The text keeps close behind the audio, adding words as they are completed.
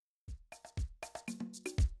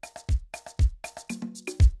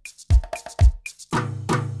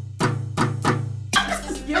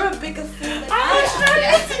bigger fool than I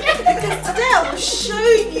am. Because today I will show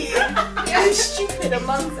you who's stupid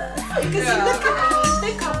amongst us. Because you look at me, you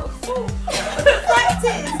think I'm a fool. But the fact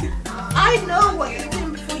is, I know what you're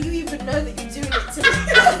doing before you even know that you're doing it to me.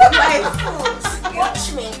 My fools,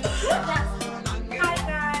 watch me. Hi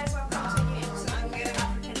guys, welcome to a new episode of Good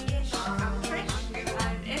African-ish. I'm Trish.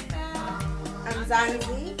 I'm Ifa. I'm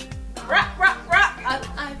Zanzi. Rap. I'm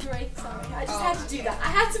Ivory. Sorry, I just had to do that. I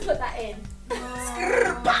had to put that in.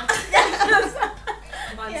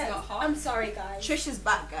 Mine's Yes. not hot. I'm sorry, guys. Trish is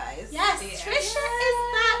back, guys. Yes, Yeah. Trisha is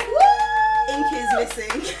back. Woo! Inky is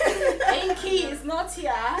missing. Inky is not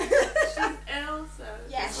here. She's ill, so.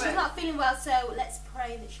 Yes, she's not feeling well, so let's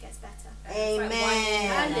pray that she gets better. Amen.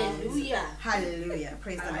 Hallelujah. Hallelujah.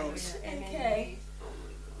 Praise the Lord. Hallelujah. Amen. Okay.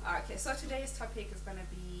 Alright, okay, so today's topic is going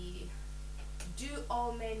to be: do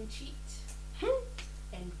all men cheat?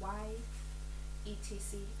 And why?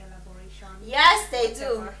 ETC elaboration. Yes, they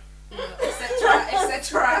do.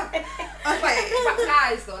 Etc. Okay. But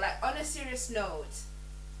guys, though, like on a serious note,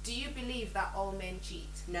 do you believe that all men cheat?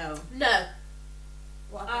 No. No.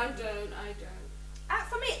 I don't.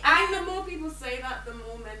 For me, I think the more people say that, the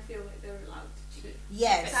more men feel like they're allowed to cheat.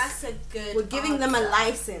 Yes. That's a good. We're giving them a answer.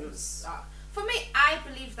 license. for me, I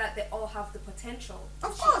believe that they all have the potential to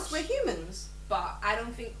Of course, cheat, we're humans. but I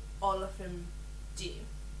don't think all of them do.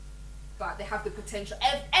 But they have the potential.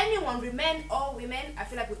 If anyone, men or women, I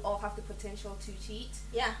feel like we all have the potential to cheat.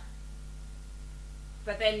 Yeah.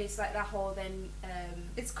 But then it's like that whole then.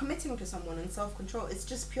 It's committing to someone and self-control. It's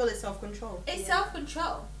just purely self-control. It's Yeah.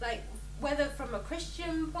 self-control, like whether from a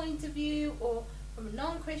Christian point of view or from a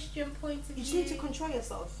non-Christian point of You view. just need to control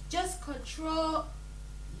yourself. Just control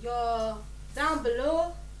your down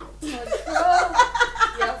below, control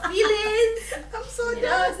your feelings. I'm so You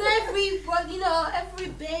know, it's every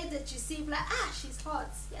babe that you see, like, she's hot.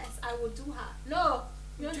 Yes, I will do her. No,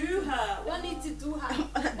 you don't Do her. You don't need to do her.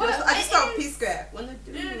 I just thought P square. Wanna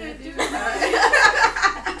do Do it.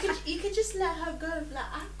 You could just let her go. Like,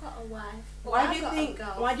 I've got a wife. or Why I've do you got a think?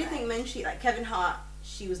 Why do you think girlfriend. men cheat? Like Kevin Hart,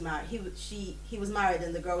 she was married. He was married,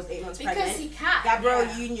 and the girl was 8 months Because pregnant. he can. Gabrielle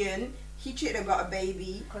Yeah. Union, he cheated and got a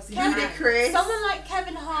baby. 'Cause he Kevin- can. Ludacris. Someone like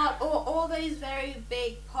Kevin Hart or all those very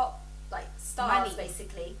big pop stars Money.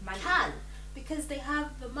 basically Money. can because they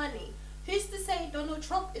have the money. Who's to say Donald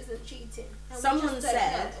Trump isn't cheating? And we Someone just don't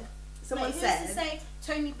said. know? Someone Like, who's to said. say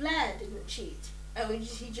Tony Blair didn't cheat and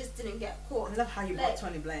he just didn't get caught? I love how you Like- brought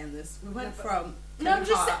Tony Blair in this. We went No, from No, I'm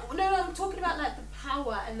Kevin just Hart, I'm talking about like the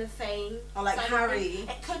power and the fame. or like side of Harry. things.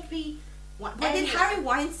 It could be. But did anyone. Harry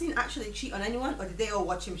Weinstein actually cheat on anyone, or did they all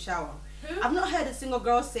watch him shower? Who? I've not heard a single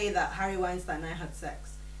girl say that Harry Weinstein and I had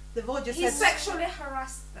sex. They've all just He said, sexually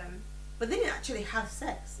harassed them. but they didn't actually have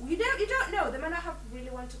sex. You don't know. They might not have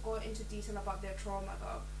really want to go into detail about their trauma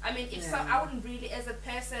though. I mean, if so, Yeah. I wouldn't really, as a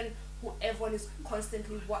person who everyone is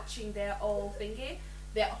constantly watching their whole thingy,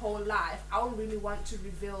 their whole life, I wouldn't really want to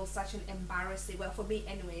reveal such an embarrassing. Well, for me,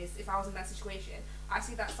 anyways, if I was in that situation, I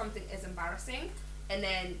see that something is embarrassing, and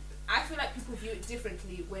then I feel like people view it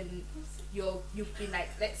differently when you've been like,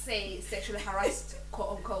 let's say, sexually harassed,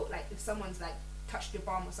 quote unquote, like if someone's like touched your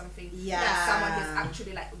bum or something, Yeah. like someone has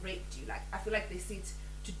actually like raped you. Like I feel like they see it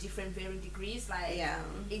to different varying degrees. Like Yeah.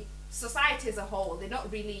 in society as a whole, they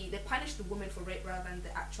punish the woman for rape rather than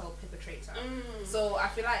the actual perpetrator. So I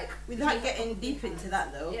feel like Without getting deep into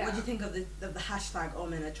that though, Yeah. what do you think of the hashtag all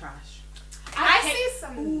men are trash? I see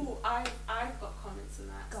some. Ooh, I've got comments on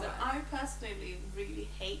that. Go So on. I personally really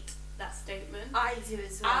hate that statement. I do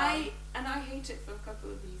as well. I hate it for a couple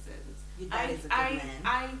of reasons. Your dad is a good man.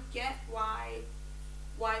 I get why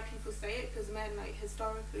people say it, because men, like,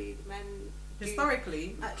 historically men do-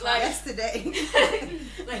 Historically, Like- yesterday.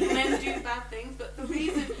 like men do bad things, but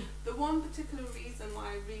the one particular reason why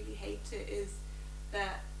I really hate it is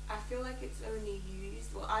that I feel like it's only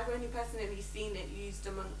used, well, I've only personally seen it used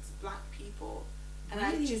amongst black people, and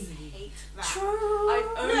I just Really? hate that. True.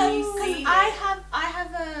 I've only No, 'cause seen I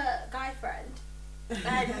have a guy friend,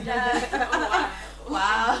 and Oh,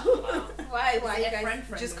 Wow. why Is you it a guys? friend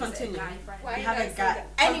Just or is it a continue. guy friend? Why We you have a guys guy- say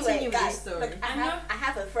that? continue Anyway, with your guys, story. look, I know. I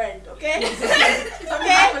have a friend. Okay. It Okay.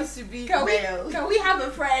 happens to be Can male. we have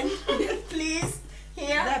a friend, please? Is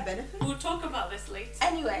Here. that a benefit? We'll talk about this later.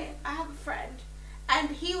 Anyway, I have a friend,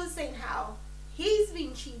 and he was saying how he's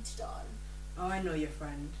been cheated on. Oh, I know your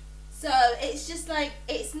friend. So it's just like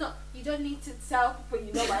it's not. You don't need to tell people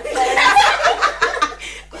you know my friend.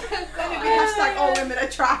 Hashtag all women are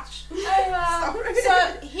trash. Sorry.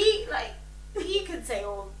 So he could say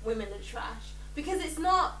all women are trash because it's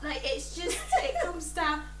not like it's just it comes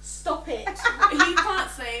down. Stop it. He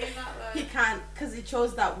can't say that though. He can't, because he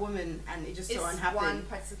chose that woman and it just It's so unhappy. one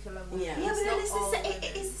particular woman. Yeah. Yeah, but It's then not it's all the, women.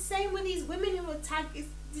 it's the same with these women who will tag this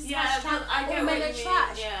Yeah, hashtag, but I get all what men you are mean.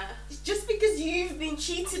 trash. Yeah. Just because you've been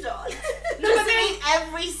cheated on No, doesn't but then- mean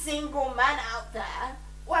every single man out there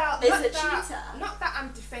Well, is not a that, cheater. Not that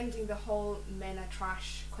I'm defending the whole men are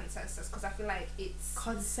trash consensus, because I feel like it's.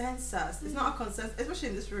 Consensus. It's not a consensus, especially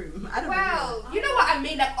in this room. I don't Well, you know what I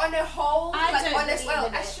mean. Like on a whole, I like don't on a believe well,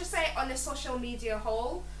 in let's it. just say on a social media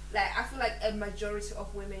whole, like I feel like a majority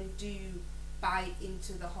of women do buy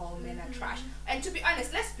into the whole men are trash. And to be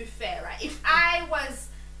honest, let's be fair, right? If I was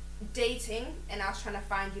dating and I was trying to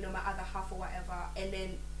find, my other half or whatever, and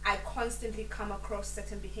then I constantly come across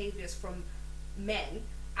certain behaviors from men,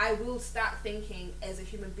 I will start thinking as a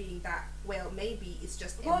human being that, well, maybe it's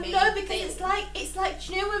just a Well, male no, because thing. it's like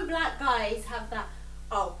do you know when black guys have that?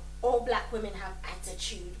 Oh, all black women have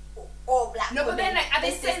attitude. Or all black No, women. but then like, are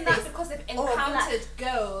they this, saying this, that this. because they've Or black. encountered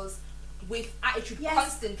girls with attitude Yes,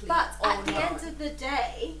 constantly? but or at the not? end of the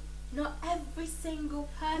day, not every single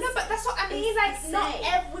person. No, but that's what I mean. is Like, the not same.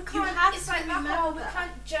 every. We You can't. have It's to like that whole. We remember.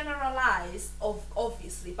 can't generalize.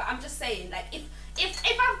 Obviously, but I'm just saying. Like, if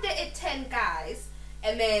I've dated 10 guys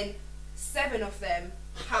and then 7 of them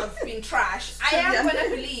have been trash, I am Yeah. gonna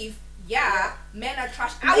believe. Yeah, men are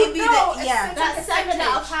trash. I would Maybe know. the- a yeah. certain That's 7 out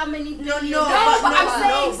of percentage. how many? No, billion no, dollars? but I'm no,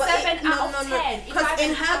 saying but 7 out of 10. If Because I've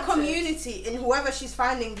in her encountered- community, in whoever she's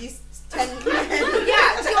finding these 10 men,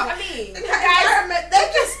 Yeah, do you know what I mean? in her environment,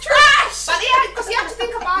 they're just trash. But yeah, because you have to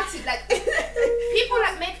think about it. Like, people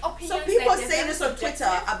like make opinions. So people like, they're say very this on Twitter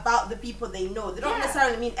subjective. about the people they know. They don't Yeah.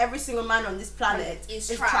 necessarily mean every single man on this planet Is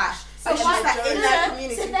is trash. trash. So It's why- just that in no, their So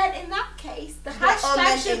community, then, in that case, the like all hashtag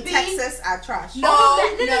men should in be. Texas are trash. No, all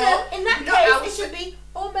men, no. no. In that No, I case, was- it should be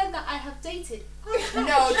all men that I have dated. No,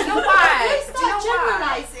 do you know why? Let's Do you know start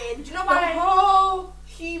why? generalizing. Do you know why?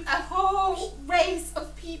 A whole race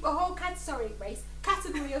of people, a whole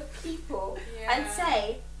category of people, Yeah. and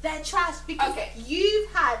say they're trash because Okay.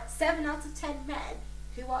 you've had 7 out of 10 men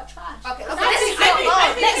who are trash. Okay, That's let's your flip it. own.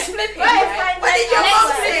 I think Let's let's flip it, go and right? find What did men your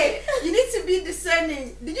mom elsewhere. say? You need to be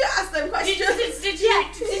discerning. Did you ask them questions? Did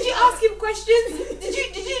you ask him questions? Did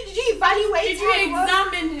you evaluate Did how you he was?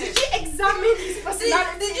 examine him? Did you examine his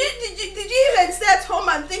personality? Did you even stay at home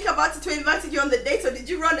and think about it to invite you on the date, or did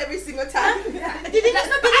you run every single time? Did he No,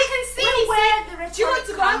 not? but I can see when he where said, the rhetoric do you want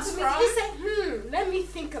to go out comes to me? from. Did you say, let me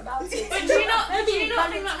think about it. But do you not Let do me you not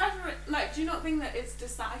think evaluate- that do you not think that it's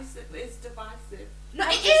decisive? It's divisive. No,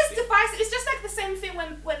 it is divisive. It's just like the same thing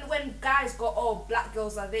when guys go, oh, black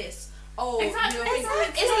girls are this. Oh, Exactly, things-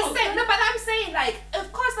 exactly. It's the same. No, but I'm saying like,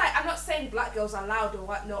 of course, like I'm not saying black girls are loud or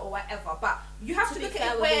whatnot or whatever, but you have to, be look fair,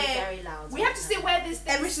 at we're being where very loud. we have to see where this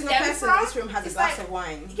thing Every single stem person from. in this room has a It's glass like- of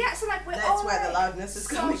wine. Yeah, so like we're That's all where the like, loudness is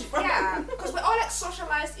coming from. Yeah, because we're all like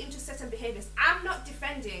socialized into certain behaviors. I'm not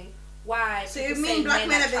defending why. So you people mean say black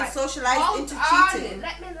men are have been trash. socialized Hold into on, cheating?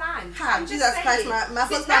 let me land. Ha, I'm just Jesus Christ, saying. my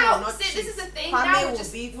See, husband now, will not see, cheat. this is the thing. Kwame Now will we're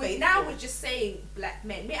just be now faithful. we're just saying black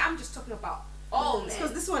men. Me, I'm just talking about all Because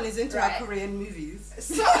men. this one is into Right. our Korean movies.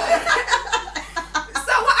 So,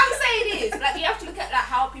 so what I'm saying is, like, you have to look at like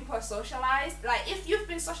how people are socialized. Like, if you've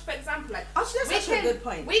been social, for example, like Actually, that's we actually can, a good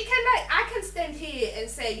point. We can like I can stand here and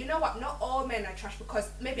say, you know what, not all men are trash because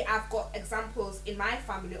maybe I've got examples in my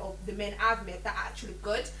family of the men I've met that are actually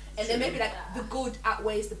good, and then maybe like the good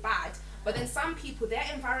outweighs the bad. But then some people, their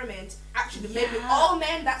environment actually maybe Yeah. all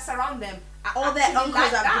men that surround them are All their actually uncles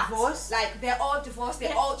like are that. divorced. Like they're all divorced, they're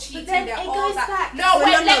Yeah, all but cheating, then they're it all goes that. back- No, Well,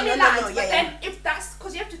 wait, no, let no, me no, no, land. no, But yeah, then if that's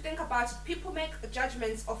because you have to think about it, people make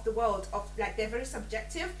judgments of the world of like they're very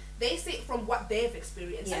subjective. They see it from what they've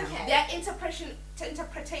experienced. Yeah. Okay. Their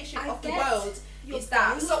interpretation I of the get world your is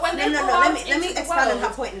that. point. So when No, they no, go no. out Let me into the expand on her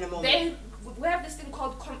world, point in a moment. we have this thing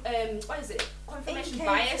called what is it? Confirmation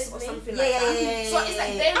bias or Incausally. something Yeah, like yeah, that. yeah, yeah, So it's like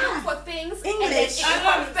yeah, they yeah. look for things English. and then it I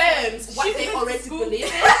know. confirms what She they went to already school. believe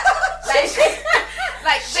in.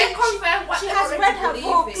 like they confirm what she they has already read her believe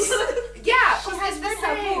books. in. Yeah, She 'cause has it's the read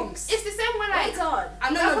her same. books. It's the same when like Hold on.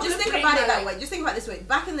 I'm No, not no, just gonna think bring about it my, that like- way. Just think about it this way.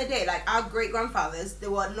 Back in the day, like our great grandfathers, they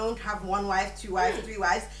were known to have 1 wife, 2 wives, 3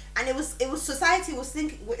 wives, and it was society was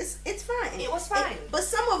thinking well, it's fine. It was fine. But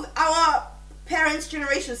some of our parents'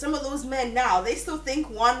 generation, some of those men now, they still think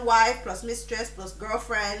 1 wife plus mistress plus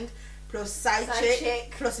girlfriend plus side Side chick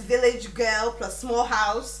chick. plus village girl plus small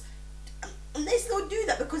house. And they still do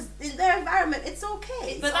that because in their environment it's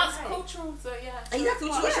okay. But that's okay. cultural, so yeah. Exactly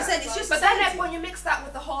what she said. It's just But then, society. like, when you mix that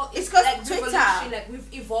with the whole, It's 'cause like, Twitter. revolution, like,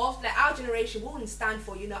 we've evolved. Like, our generation wouldn't stand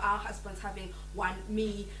for, our husbands having one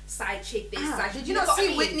me side chick, this side. Did chick. you not know what I see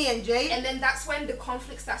mean? Whitney and Jay? And then that's when the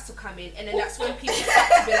conflict starts to come in, and then that's when people start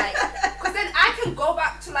to be like, because then I can go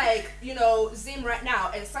back to, like, Zim right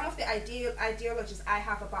now, and some of the ideologies I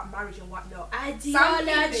have about marriage and whatnot.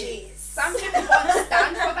 Ideologies. Some people won't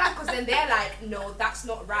stand for that because then they're like, no, that's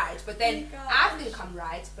not right. But then Oh my I gosh. think I'm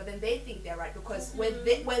right, but then they think they're right because where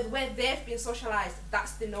they've been socialized,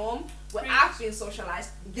 that's the norm. Where I've been socialized,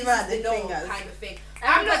 this Give her is the the norm fingers. kind of thing.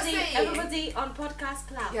 I'm not saying. Everybody on podcast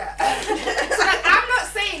clap. Yeah. So like, I'm not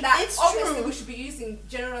saying that It's obviously true. we should be using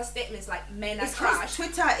general statements like men are It's because trash.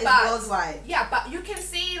 Twitter is but- worldwide. Yeah, but you can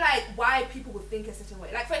see like why people would think a certain way.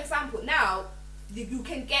 Like for example, now you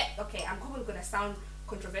can get I'm probably gonna sound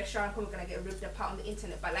controversial. I'm probably gonna get ripped apart on the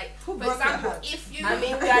internet. But like Who for broke your example, heart? if you I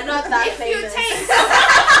mean, we are not that if you famous. take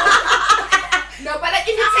no, but like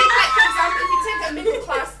if you take like for example, if you take a middle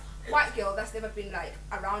class white girl that's never been like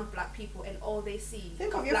around black people and all they see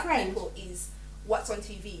Think of of your black friend. people is what's on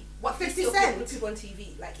TV. What 50 50 Cent. people on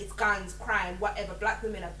TV, like it's guns, crime, whatever. Black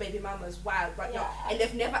women are baby mamas, wild, right now, Yeah. and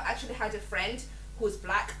they've never actually had a friend who's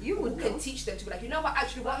black You would who can know. teach them to be like, you know what,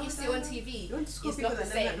 actually what you see on TV You went to school is people not the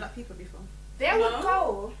that never met same. black people before. They would No.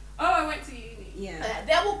 go. Oh, I went to uni. Yeah.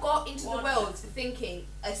 They will go into the One. world thinking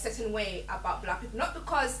a certain way about black people, not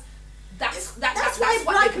because that's That's why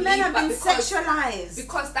what black they men believe, have but been because, sexualized.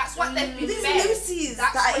 because that's what they've been These fed. Lucy's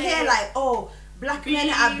That's that I when- hear like, oh, black men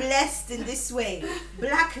are Be- blessed in this way.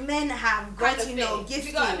 Black men have got, Kind of thing. gifts.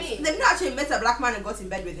 You know what I mean? They've not actually met a black man and got in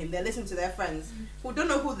bed with him. They listen to their friends who don't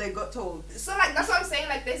know who they got told. So like that's what I'm saying,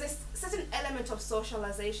 like there's a certain element of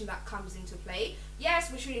socialization that comes into play.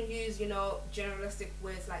 Yes, we shouldn't use, generalistic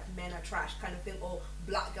words like men are trash kind of thing, or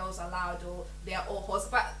black girls are loud, or they're all hoes,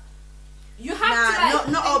 but you have Nah, to like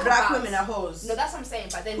not all think black about- women are hoes. No, that's what I'm saying,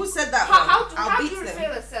 but then Who said that how one? do, I'll how do beat you them.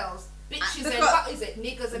 refer yourselves? Bitches and because- what is it?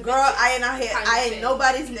 Niggas and Girl, bitches. I ain't out here. kind of I ain't thing.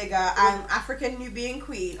 nobody's nigga. I'm African Nubian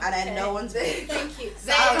queen, and I'm Okay. no one's bitch. Thank you.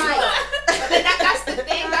 There you Right. go. But then that's the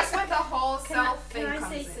thing. That's where the whole self thing Can I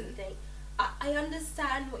comes say in. something? I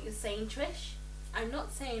understand what you're saying, Trish. I'm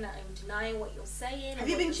not saying that I'm denying what you're saying. Have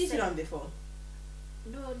you been cheated on before?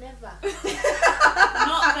 No, never.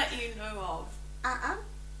 Not that you know of.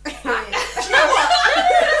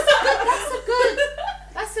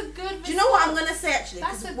 That's a good. Do you know what I'm gonna say actually?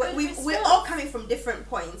 That's 'Cause a good we're response. all coming from different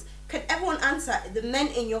points. Can everyone answer? The men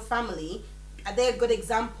in your family, are they a good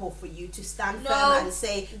example for you to stand No. firm and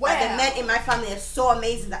say that Well. the men in my family are so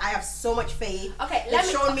amazing that I have so much faith? Okay, They've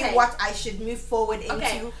shown me okay. what I should move forward into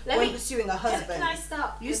Okay, let when me- pursuing a husband. Can I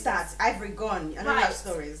start? You with start. this? Ivory gone. I don't Right. have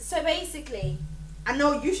stories. So basically, I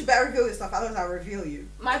know you should better reveal your stuff, otherwise I'll reveal you.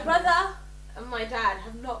 my brother and my dad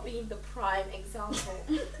have not been the prime example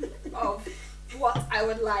of what I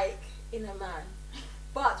would like in a man.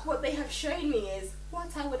 But what they have shown me is what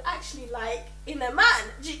I would actually like in a man.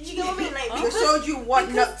 Do you get what I mean? Like, They showed you what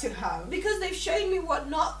because- not to have. because they've shown me what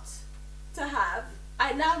not to have,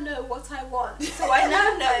 I now know what I want. So I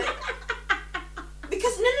now know.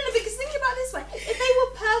 Because because think about it this way: if they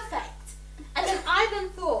were perfect, and then I then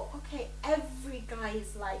thought, okay, every guy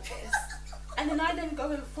is like this, and then I then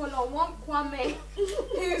go and follow one Kwame,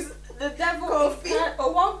 who's the devil, Kofi.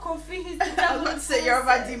 or one Kofi, who's the devil. I'm about to say in you're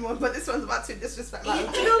about person. demon, but this one's about to disrespect Do my you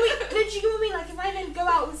know what I mean? No, do you know what I mean? Like if I then go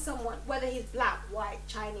out with someone, whether he's black, white,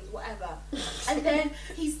 Chinese, whatever, and then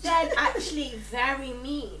he's then actually very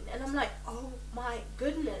mean, and I'm like, oh my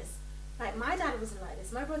goodness, like my dad wasn't like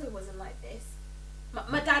this, my brother wasn't like this.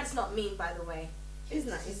 My dad's not mean, by the way. He's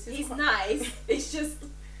nice. He's nice. It's just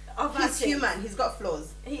He's human. He's got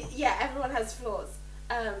flaws. Yeah, everyone has flaws.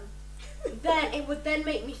 Then it would then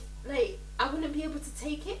make me like I wouldn't be able to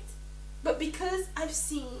take it, but because I've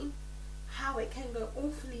seen how it can go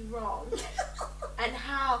awfully wrong, and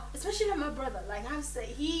how, especially like my brother, like I say,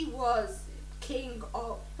 he was he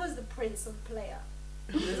was the prince of player.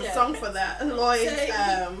 There's a Yeah. song for that. Lloyd.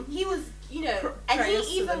 So he was, and praise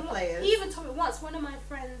he to the even players. he even told me once. One of my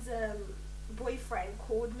friends' boyfriend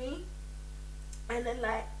called me, and then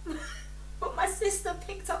like, but my sister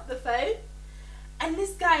picked up the phone, and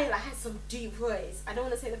this guy like had some deep voice. I don't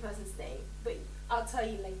want to say the person's name, but I'll tell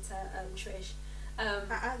you later, Trish.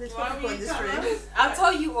 There's Why four people were in you this telling room. us? I'll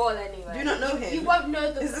tell you all anyway. Do you not know him? You won't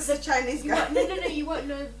know the. Is this a Chinese You guy? won't, no, you won't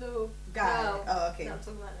know the Guy. girl. Oh, okay. No, I'm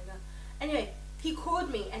talking about the girl. Anyway, he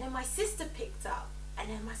called me, and then my sister picked up, and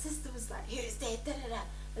then my sister was like, "Who's there?" Da da da.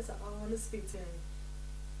 I was like, "I want to speak to him.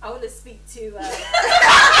 I want to speak to."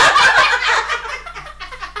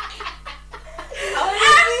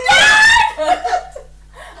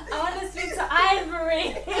 I want to speak to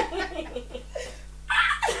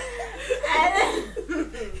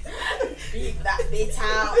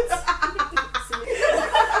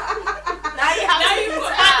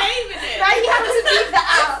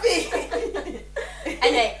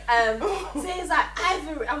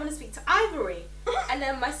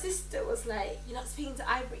was like, you're not speaking to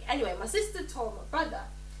Ivory. Anyway, my sister told my brother.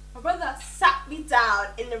 My brother sat me down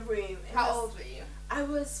in the room. And How old were you? I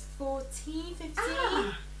was 14, 15.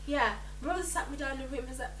 Ah. Yeah. My brother sat me down in the room and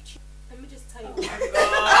was like, let me just tell you.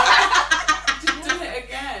 Do it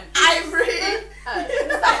again. Ivory. It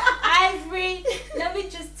was like, Ivory, let me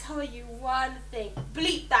just tell you one thing.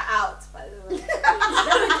 Bleep that out, by the way.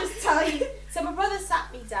 Let me just tell you. So my brother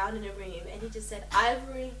sat me down in a room and he just said,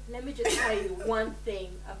 Ivory, let me just tell you one thing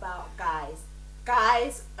about guys.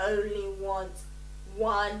 Guys only want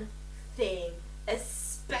one thing,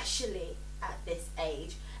 especially at this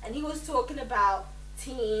age. And he was talking about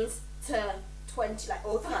teens to 20, like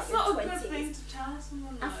all throughout That's your not a 20s. good thing to tell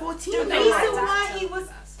someone. At though. 14, The No, reason my dad why he told me was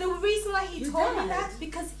that. the reason why he Your told me dad? that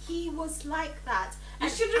because he was like that. You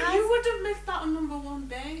And should have. as- You would have missed out on number one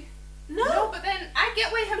day. No, but then I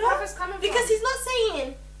get where her No, brother's coming from. because he's not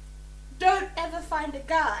saying don't ever find a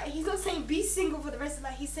guy. He's not saying be single for the rest of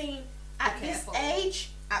life. He's saying at Be this careful.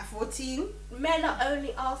 age, At 14, men are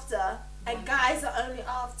only after and One guys are only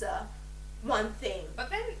after one thing. But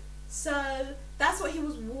then So that's what he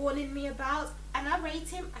was warning me about, and I rate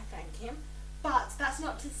him. I thank him, but that's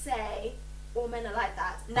not to say all men are like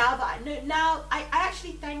that. Now that I know, now I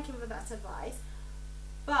actually thank him for that advice,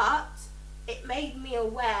 but it made me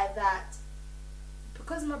aware that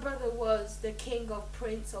because my brother was the king of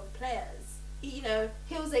prince of players, you know,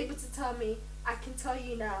 he was able to tell me, I can tell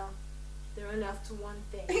you now, they're only after one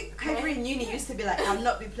thing. Ivory in uni used to be like, I'll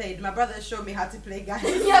not be played. My brother showed me how to play guys.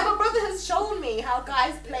 Yeah, my brother has shown me how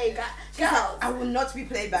guys play She's like, girls. I will not be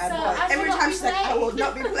played by a So, boy. I Every will not time be she's like, I will played.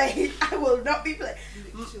 not be played. I will not be played.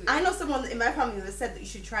 Literally. I know someone in my family that said that you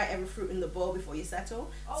should try every fruit in the bowl before you settle.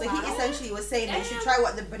 Oh, So wow. he essentially was saying that you should Damn. try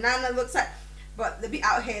what the banana looks like. But they be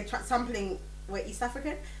out here sampling, we're East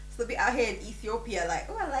African. So they be out here in Ethiopia like,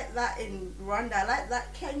 oh, I like that in Rwanda. I like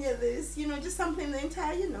that Kenya this. You know, just sampling the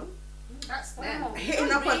entire, you know. That's Wow. them.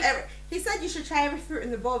 Hitting up on every. He said you should try every fruit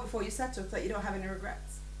in the bowl before you settle so that you don't have any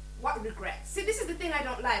regrets. What regrets? See, this is the thing I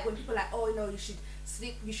don't like when people are like, oh no, you should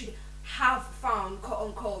sleep, you should have fun, quote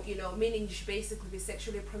unquote, you know, meaning you should basically be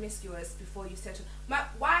sexually promiscuous before you settle.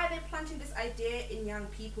 Why are they planting this idea in young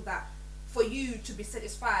people that for you to be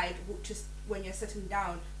satisfied just when you're settling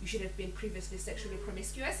down, you should have been previously sexually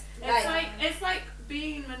promiscuous? It's like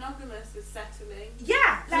being monogamous is settling.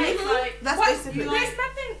 Yeah, like, It's like That's what, basically- there's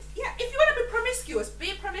nothing. Yeah, if you want to be promiscuous,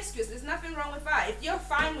 be promiscuous. There's nothing wrong with that. If you're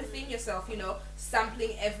fine within yourself, you know,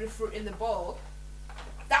 sampling every fruit in the bowl,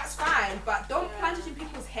 that's fine. But don't plant it in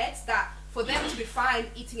people's heads that for them to be fine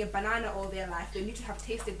eating a banana all their life, they need to have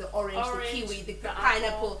tasted the orange, the kiwi, the pineapple,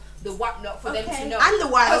 apple. the whatnot for them to Okay. know. And the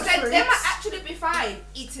wild Because then fruits. they might actually be fine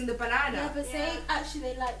eating the banana. Yeah, but say actually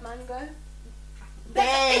they like mango.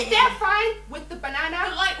 If they're fine with the banana,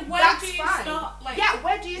 But like, where that's do you fine. start? Like, Yeah,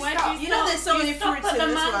 where do you where start? You know there's so Do many you stop fruits at in the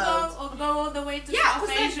this mango world. or go all the way to Yeah, 'cause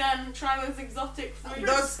South then- Asia and try those exotic fruits?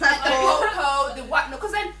 Those the pepper, cocoa, the what? No,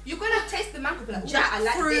 because then you're gonna taste the mango, be like, ooh, I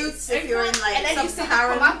like jackfruits, this. if you're in like And then you see the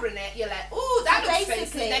sub-Saharan. pomegranate, you're like, ooh, that looks fancy.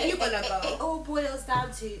 Basically, Then you're gonna it go. all boils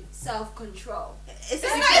down to self-control. It's It's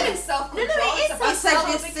not even self-control. No, no, it is about It's a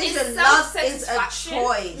self- decision. it's Love is a self-satisfaction.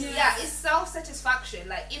 choice. Yeah, it's self-satisfaction.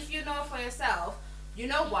 Like, if you know for yourself, you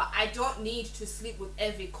know what, I don't need to sleep with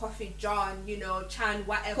every Coffee John, you know, Chan,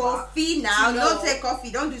 whatever. Coffee now. to Don't know- take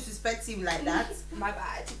coffee. Don't disrespect him like that. My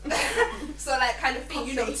bad. So like kind of thing,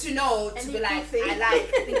 you know, Coffee. to know, to Any be like, coffee? I like.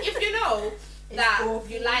 If you know It's that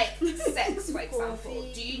coffee. you like sex, for example,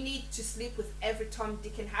 Coffee. do you need to sleep with every Tom,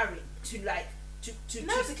 Dick, and Harry to like to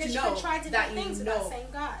No, to because know you can try that different you things with know? that same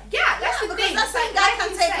guy. Yeah, that's the Because thing. that It's same like guy can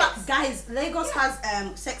liking take sex. Guys, Lagos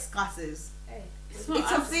has sex classes. Hey.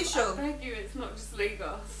 It's official. I beg you, it's not just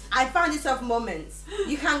Lagos. I found it of moments.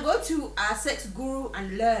 You can go to a sex guru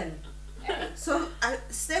and learn. So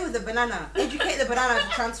stay with the banana. Educate the banana to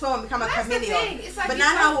transform and become a That's the chameleon. thing. It's like you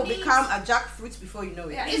Banana don't will need- become a jackfruit before you know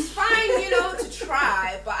it. Yeah, it's fine, you know, to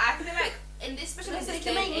try, but I feel like in this, especially in Because this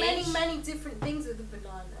you can day make and age, many different things with the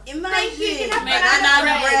banana. Imagine you can have banana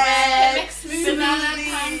banana bread, bread, you can make Banana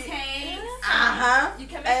smoothie. pancakes. Uh-huh. you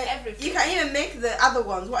can make everything. You can even make the other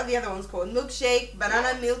ones. What are the other ones called? Milkshake,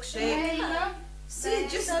 banana milkshake. There you go. See,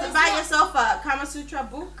 just So it's buy not- yourself a Kama Sutra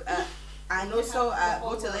book. And also have the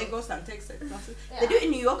go to whole Lagos and take sex classes. Yeah. They do it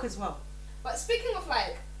in New York as well. But speaking of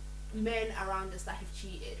like men around us that have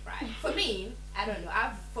cheated, right? For me, I don't know.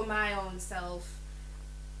 For my own self,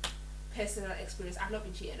 personal experience, I've not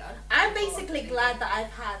been cheated on. I'm before. basically glad that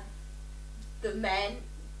I've had the men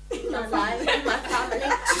in my life, in my family.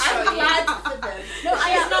 I'm Sure, glad for them. No,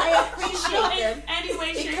 I appreciate Not them. in any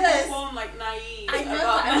way, shape, Because or form like naive. I know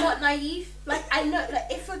about that I'm not naive. Like I know, like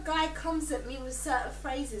if a guy comes at me with certain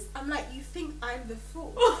phrases, I'm like, you think I'm the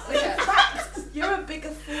fool? Yeah. In fact, You're a bigger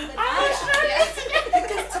fool than I I was am. trying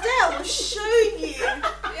Because today I will show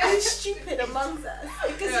you who's stupid amongst us.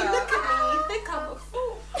 Because you look at me, you think I'm a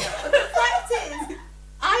fool. But the fact is,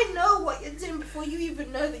 I know what you're doing before you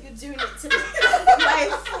even know that you're doing it to me.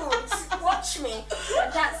 You're a fool. Watch me.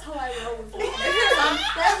 And that's how I roll with you. I'm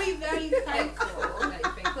very, very thankful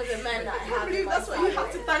for the men that I I have. believe in my that's what you have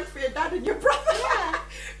to family. thank for your dad and your brother. Yeah.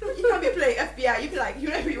 You can't be playing FBI. You'd be like, you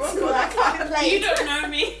know who you want to go I that can't car. play. You don't know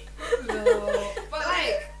me. No. But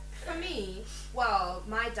like, for me, well,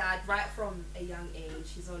 my dad, right from a young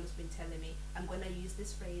age, he's always been telling me, I'm gonna use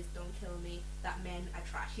this phrase, don't kill me, that men are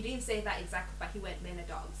trash. He didn't say that exactly, but he went, men are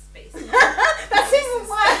dogs, basically. That's even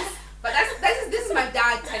worse. But this is my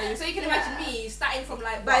dad telling me. So you can imagine me starting from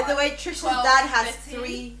like, By what, the way, Trish's 12, dad has 13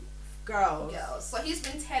 3 girls. girls. So he's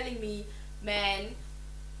been telling me, men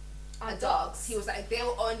are dogs. He was like,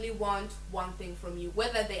 they'll only want one thing from you.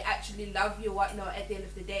 Whether they actually love you or what, at the end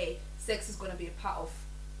of the day, sex is gonna be a part of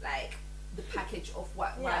like the package of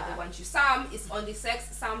why they want you. Some is only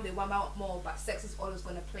sex, some they want out more, but sex is always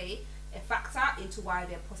gonna play a factor into why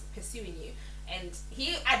they're pursuing you. And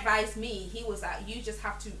he advised me, he was like, you just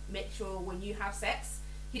have to make sure when you have sex,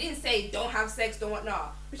 he didn't say don't have sex, don't want, no.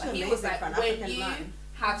 Which But is he was amazing like, for an when African you man.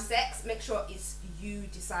 have sex, make sure it's you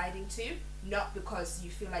deciding to, not because you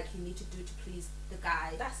feel like you need to do to please the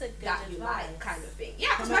guy That's a good that advice. you like, kind of thing. Yeah,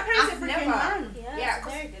 because From my an parents have African never. man. Yeah, Yeah, that's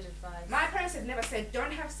 'cause very good advice. My parents have never said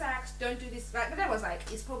don't have sex, don't do this. Like my dad was like,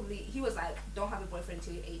 it's probably he was like, don't have a boyfriend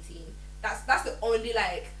until you're 18. That's the only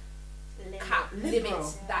like limit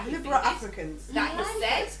Liberal. that he Liberal thinks Africans. that I he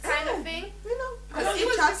like said, kind of thing. You know, Because he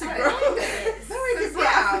was chat just to like, grow. Yes. Very Because, liberal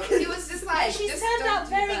yeah, Africans. he was just like, She's just turned don't out do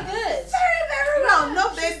very that. good. Very well. No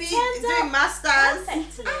She's baby turned doing out masters.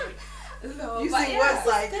 Perfectly. No, but Using yeah. words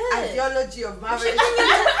like good. ideology of marriage.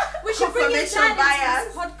 We should bring your Confirmation dad bias.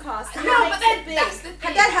 into this podcast. and No, make but it then big. that's the Her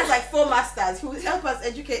thing. dad has like 4 masters who will help us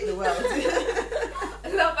educate the world.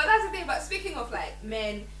 No, but that's the thing. But speaking of like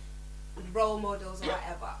men, role models or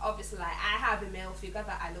whatever, obviously like I have a male figure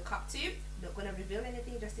that I look up to. Not gonna reveal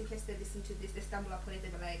anything just in case they listen to this, they stumble upon it, they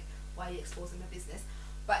be like, why are you exposing my business?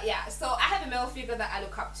 But yeah, so I have a male figure that I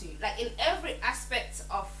look up to. Like in every aspect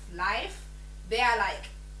of life, they are like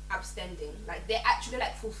upstanding. Like they actually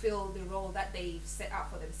like fulfill the role that they've set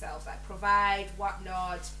out for themselves. Like provide,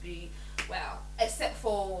 whatnot, be well, except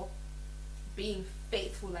for being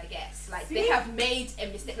faithful, I guess. Like they have made a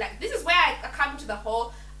mistake. Like this is where I come to the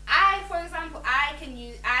whole. For example, I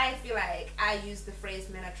feel like I use the phrase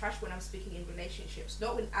men are trash when I'm speaking in relationships,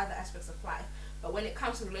 not in other aspects of life. But when it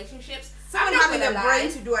comes to relationships, Someone I'm not having a gonna brain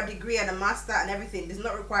lie. to do a degree and a master and everything does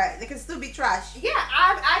not require. They can still be trash. Yeah,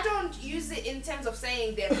 I don't use it in terms of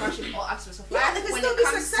saying they're trash in all aspects of life. Yeah, they can When still it be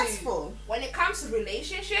comes successful. when it comes to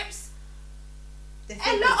relationships, They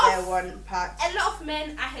think lot that of- they're one part. a lot of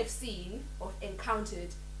men I have seen or encountered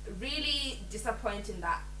really disappoint in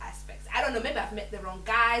that aspect. I don't know, maybe I've met the wrong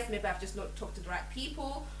guys, maybe I've just not talked to the right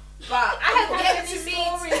people, but I have yet to meet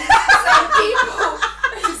some people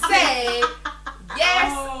to say,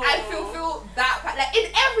 yes, I fulfill that part. Like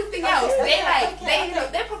in everything else,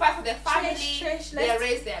 they provide for their family, Trish, they let's-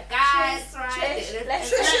 raise their guys, Trish, right? Trish, They-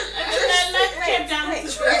 let's- Let's get down to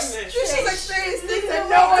business. Trish has experienced things that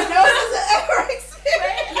no one else has ever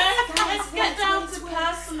experienced. Let's get down to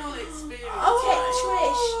personal experience. Okay,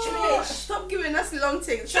 Trish. Stop giving us long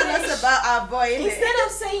things. Tell us about our boy. innit? Instead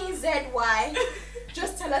of saying ZY,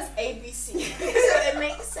 just tell us ABC. So it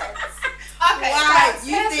makes sense. Okay, Why so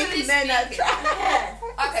you think personally men are speaking- trash?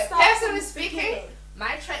 Yeah. Okay, Start personally from the speaking, beginning.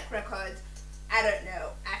 my track record, I don't know.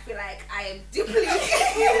 I feel like I am deeply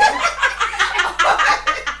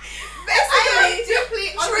I am deeply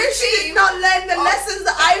on the Trish did team not learn the of- lessons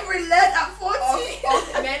that Ivory learned at 40.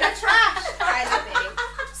 of men are trash kind of thing.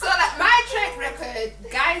 So like my track record,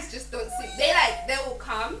 guys just don't see. They will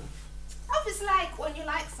come. Obviously, like when you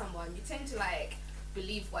like someone, you tend to like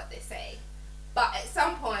believe what they say, but at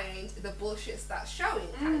some point the bullshit starts showing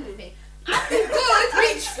kind of thing. I've been good,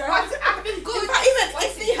 I've been good. But at even spotting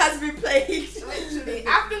if he has replayed. Literally,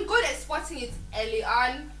 I've been good at spotting it early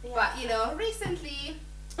on, Yeah. but you know, recently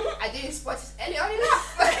I didn't spot it early on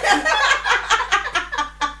enough.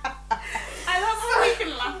 I love how we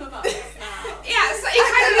can laugh about this now. Yeah, so I it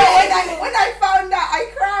don't kind know, of when I found out, I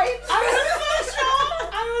cried. I was so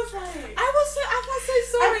shocked. I was like, I was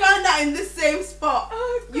so I found out in the same spot.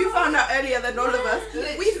 Oh, You found out earlier than all of us.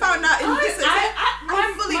 Literally. We found out in this.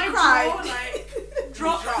 I fully my cried. jaw, like,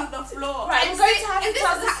 dropped to the floor. Right, And we're going see- to have and to this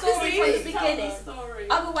tell is the how- this story is from what the you Tell the beginning. story.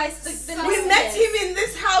 Otherwise, the So- We met him in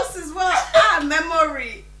this house as well.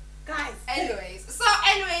 Memory. Guys.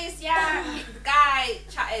 anyways, yeah, the guy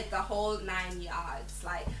chatted the whole 9 yards.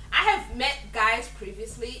 Like I have met guys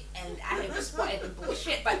previously, and I have spotted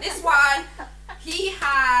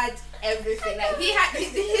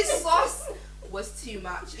was too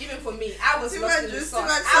much. Even for me, I was Too lost much in the juice, sauce. too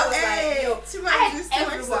much I sauce. was Hey, like, yo, too much I had juice, too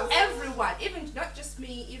much sauce. everyone, even not just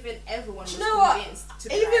me, even everyone was Do you know what? convinced to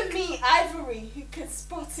be Even like, me, Ivory, who can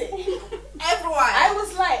spot it. everyone. I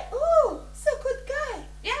was like, ooh, he's a good guy.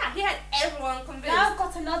 Yeah, he had everyone convinced. Now I've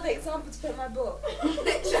got another example to put in my book.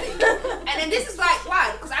 Literally. And then this is like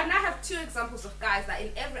why? Because I now have two examples of guys that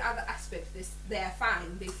in every other aspect they're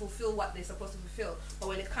fine, they fulfill what they're supposed to fulfill. But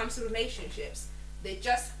when it comes to relationships, they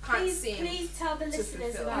just can't seem Please tell the to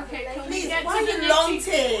listeners fulfill. about Okay, the can we Please, get why to are the you long nitty-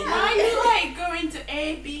 tail? Why are you like going to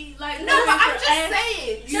A, B? Like, No, going but I'm for just F?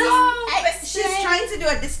 saying. You- But she's trying to do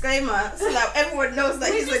a disclaimer so that everyone knows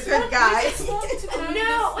that he's a good guy. We just want to know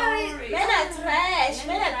No, the story. Men are trash.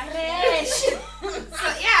 Men are trash. So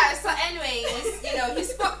yeah, so anyways, you know,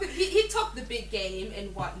 he took the big game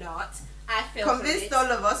and whatnot. I fell for Convinced it. all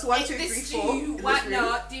of us, 1, 2, Ate 3, this 4. stew, in this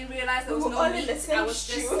whatnot. Didn't realize there was We were no all in meat. the same I was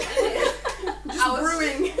just, stew. Just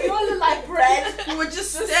brewing. We all look like bread. We were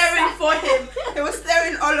just staring for him. He was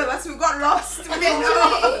staring all of us. We got lost. We didn't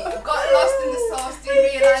know. got lost in the sauce.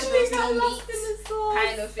 Didn't realize there was no lost meat. in the sauce.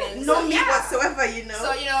 Kind of thing. No So, meat yeah. whatsoever, you know.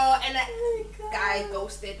 So you know, and that Oh my God. guy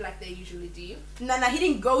ghosted like they usually do. Nah, he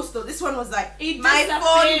didn't ghost though. This one was like, He my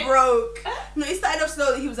disappeared. phone broke. No, he started off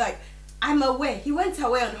slowly. He was like, I'm away. He went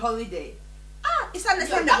away on holiday. It's That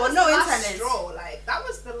understandable. was No the last internet. straw. Like that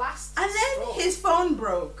was the last. And then straw. his phone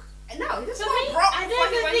broke. no, his For phone me, broke I before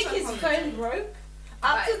he don't went even think on his holiday. phone broke.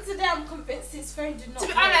 Up Right. to today, I'm convinced his phone did not To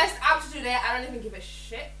be break. honest, up to today, I don't even give a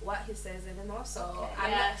shit what he says anymore. So Okay.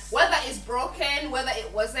 I'm Yes. not, whether it's broken, whether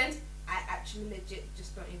it wasn't, I actually legit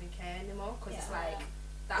just don't even care anymore because it's Yeah. like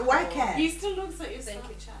that. Why whole- care? He still looks like your Thank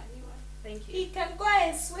you. Snapchat anyway. Thank you. He can go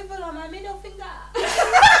and swivel on my middle finger.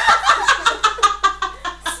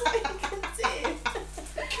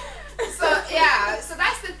 So yeah, so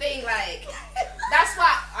that's the thing. Like that's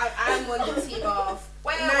why I'm on the team of.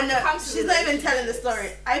 Well, when it No, comes to she's not even telling the relationships- story.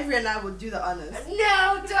 Ivory and I will do the honors.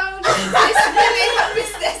 No, don't. It's really her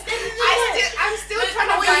business. I'm still trying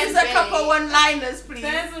Can to we find use a Benny. couple one-liners, please?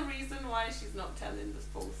 There's a reason why she's not telling the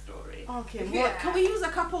full story. Okay, Yeah. well, can we use a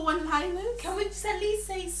couple one-liners? Can we just at least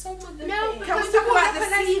say some of the No, things? Can we because talk people about the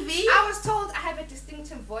recognize- CV? I was told I have a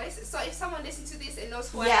distinctive voice, so if someone listens to this and knows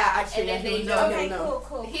who Yeah, I am, actually, and then he they will know, know. Okay, no.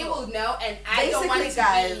 cool. he will know, and I don't want to Basically,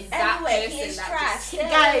 guys, be that Anyway, person he is that trash. just.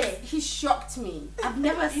 Guys, he shocked me. I've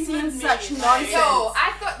never Even seen me, such like- nonsense. Yo,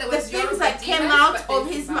 I thought there The was things Yoruba that came demons, out but of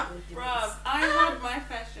there's his Zimbabwe mouth. demons. Bruv, I had my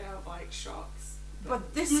fair share of like shocks.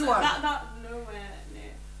 But this That one, nowhere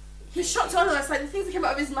near. he shocked all of us. Like the things that came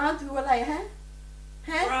out of his mouth, we were like, huh?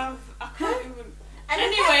 Huh? Bruv, I can't even. And the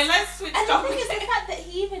Anyway, fact- let's switch And the thing is the topics. fact that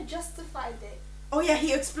he even justified it. Oh yeah,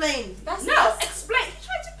 he explained. That's No, that's- explain. He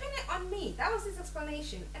tried to pin it on me. That was his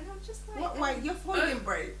explanation, and I'm just like, What? Why your phone didn't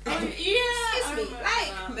break? Oh, yeah, Excuse I me, remember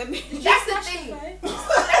like- that. Maybe That's the Smash thing. the phone.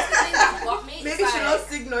 That's the thing that got me. maybe It's she like, lost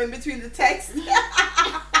signal in between the text.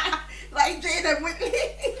 Like Jade and Whitney.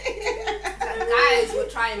 the guys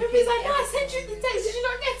were trying to Ruby's pin like, no, I everything sent you on the me. text. Did you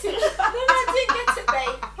not get it? No, I didn't get it,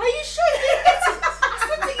 babe. Are you sure you didn't get it? I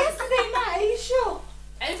sent it yesterday night. Are you sure?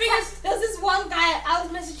 And the thing is, There was this one guy I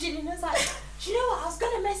was messaging and he was like, do you know what? I was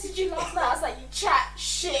going to message you last night. I was like, you chat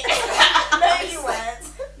shit. No, you weren't.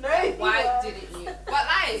 No, you why weren't. didn't you? But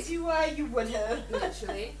like, If you were, you would have.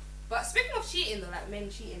 literally. But speaking of cheating, though, like men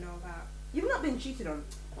cheating and all that, You've not been cheated on.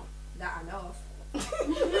 that I know of.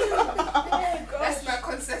 Oh, That's gosh. my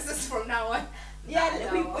consensus from now on. Yeah, That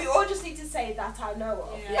I we know of. all just need to say that I know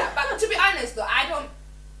of. Yeah. Yeah, but to be honest though, I don't.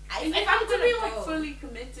 If If I'm I'm to gonna be go, like fully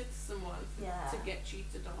committed to someone Yeah. to get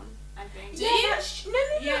cheated on, I think. Do Yeah, you? that's- no,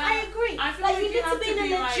 Yeah. I agree. I feel like, like you you need to have be to in a be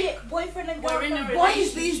like, legit boyfriend and we're in a girlfriend.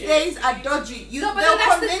 Boys these days are dodgy. You No, but they'll then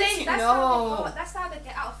that's the convince thing. you. That's how they No. go. That's how they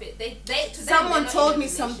get out of it. They to them, Someone they're not told in a me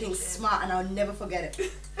something relationship. smart and I'll never forget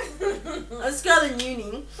it. This girl in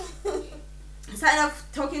uni started off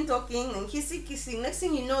talking and kissing. Next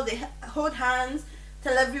thing you know, they hold hands,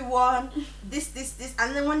 tell everyone this,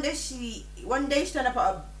 and then one day she turned up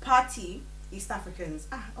at a party. East Africans,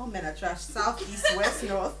 all men are trash. South, East, West,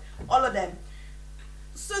 North, all of them.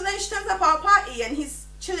 So then she turns up at a party and he's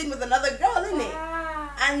chilling with another girl, innit?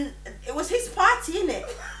 And it was his party, innit?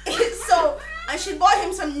 So, and she bought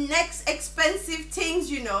him some next expensive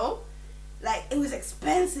things, you know? Like, it was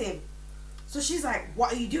expensive. So she's like,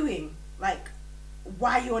 what are you doing? Like,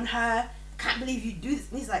 why are you on her? I can't believe you do this.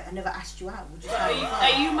 And he's like, I never asked you out. Would you try it?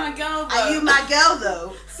 Are you my girl? Though? Are you my girl,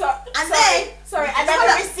 though? Sorry, I Hold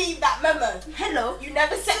never up. received that memo. Hello? You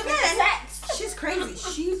never sent So me the then, text. she's crazy.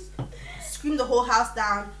 She's screamed the whole house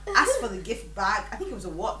down, asked for the gift bag. I think it was a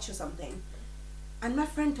watch or something. And my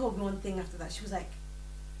friend told me one thing after that. She was like,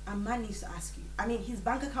 a man needs to ask you. I mean, his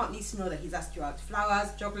bank account needs to know that he's asked you out. Flowers,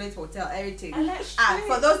 chocolates, hotel, everything. And that's And true.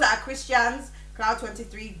 for those that are Christians, Cloud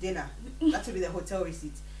 23 dinner. That will be the hotel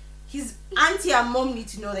receipt. His auntie and mom need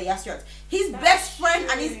to know that he has you out. His best friend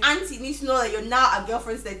and his auntie need to know that you're now a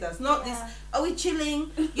girlfriend status. Not this, are we chilling?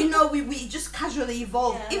 You know, we just casually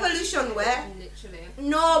evolve. Yeah. Evolution where? Literally.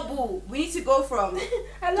 No, boo. We need to go from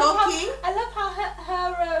I talking. love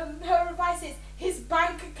how her advice is his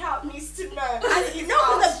bank account needs to know. And you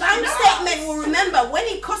know, the bank statement will remember when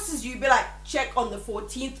it costs you, be like, check on the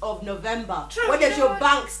 14th of November. True, What does you know your what?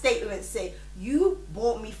 bank statement say? You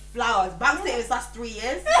bought me flowers. Bank statements last 3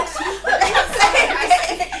 years.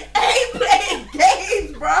 Ain't playing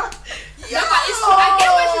games, bro. No, but it's true. I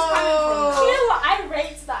get where she's coming from. Do you know what? I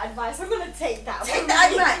rate that advice. I'm gonna take that. Take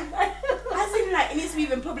that advice. As in, like, it needs to be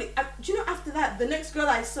even public. Do you know, after that, the next girl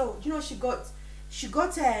I saw, do you know what she got? She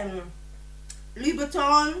got Louis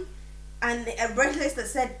Vuitton and a bracelet that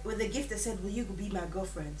said, with a gift that said, will you be my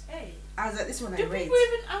girlfriend? Hey. I was like, this one Do I rate. people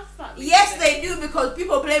even ask that? Yes, they do, because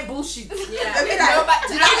people play bullshit. Yeah. I mean, No, but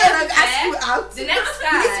did to I be get like ask fair, you out? the next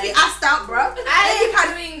You need to be guy, asked out, bro.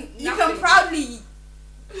 I'm doing You nothing. can proudly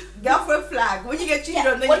girlfriend flag when you get cheated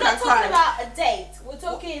on. Then We're you not can talking cry. about a date. We're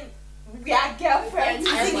talking we are girlfriends.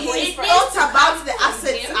 I think It he's needs thought to about come the from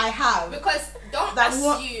assets him. I have. Because don't That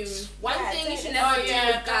what- assume. One Yeah, thing you should don't- never oh, do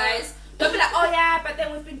yeah, with guys. Don't be like, oh yeah, but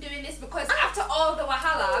then we've been doing this because after all the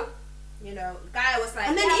wahala, you know, guy was like,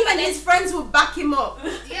 And then yeah, even but his friends will back him up.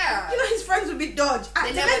 yeah. You know, his friends will be dodge. They And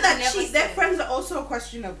the never- men that they never cheat, their say. friends are also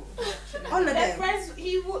questionable. All of Their them. friends,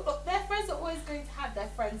 their friends are always going to have their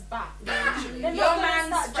friends back. Literally. They're Your not gonna man's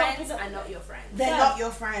start friends jumping up. are not your friends. They're No. not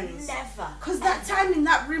your friends. Never. Because that time in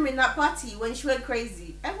that room, in that party, when she went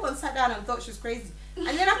crazy, everyone sat down and thought she was crazy. And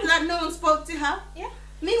then after that, no one spoke to her. Yeah.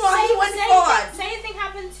 Meanwhile, he went forward. Same thing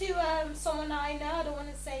happened to someone I know. I don't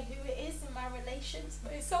want to say who it is in my relations,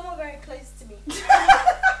 but it's someone very close to me.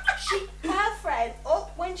 Her friend,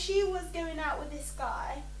 when she was going out with this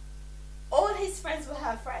guy, all his friends were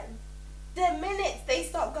her friends. The minute they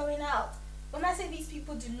start going out, when I say these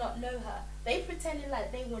people do not know her, they pretended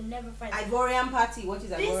like they were never friends. Ivorian party. What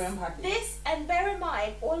is Ivorian party? And bear in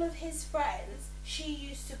mind, all of his friends, she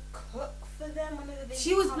used to cook for them whenever they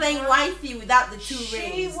She was come playing out. wifey without the two She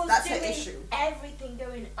rings. was That's her doing issue. everything,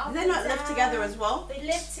 going up. Did they and not live down. together as well? They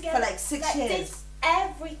lived together For like 6 did years.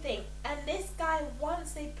 everything. And this guy,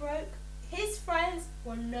 once they broke, his friends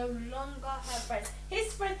were no longer her friends.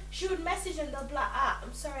 His friend, she would message him, they'll be like,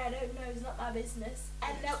 I'm sorry, I don't know, it's not my business.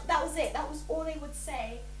 And that was it. That was all they would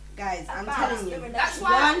say. Guys, I'm About telling the you, relationship. That's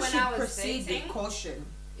why one when should I was proceed dating, with caution.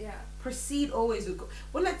 yeah. Proceed always with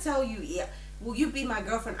when I tell you, yeah, will you be my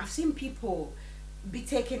girlfriend? I've seen people be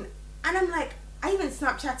taken, and I'm like, I even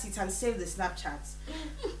Snapchat it and save the Snapchats.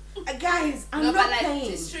 Guys, I'm No, not but like,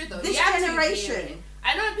 playing. it's true though. This You have to generation. really-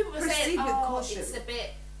 I know when people say, Proceed with oh, caution. it's a bit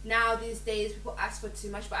now these days people ask for too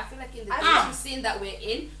much, but I feel like in the Ah. age scene that we're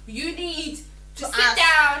in, you need to To sit ask.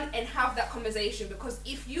 down and have that conversation, because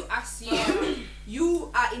if you assume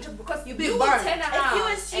you are into, because You'll be you will burned. turn If around you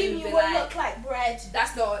assume and you be will like, look like bread,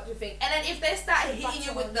 that's not what you think. And then if they start It's hitting you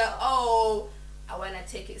butter with on the, top. oh, I want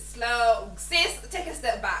to take it slow, sis, take a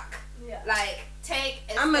step back. yeah. Like, take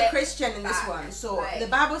a I'm a step Christian in this back. one, so Like- the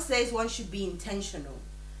Bible says one should be intentional.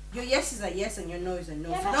 Your yes is a yes and your no is a no.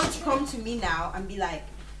 Yeah, So that's don't true. come to me now and be like,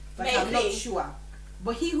 but I'm not Maybe. sure.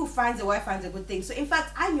 But he who finds a wife finds a good thing. So in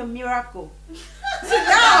fact, I'm your miracle. So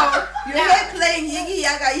now you're here playing yiggy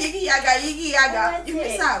yaga, yiggy yaga, yiggy yaga. You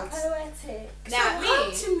miss out. Poetic. Now, so come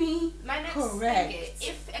me, to me. my next Correct. thing is,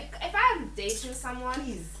 if I'm dating someone,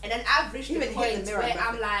 Please. and then I've reached the Even hit the point mirror where back.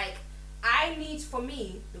 I'm like, I need, for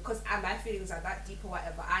me, because my feelings are that deep or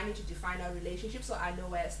whatever, I need to define our relationship so I know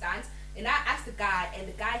where it stands. And I ask the guy, and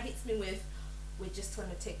the guy hits me with, we're just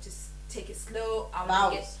gonna take it slow. I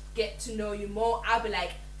want to Vows. get to know you more. I'll be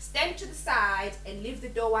like, stand to the side and leave the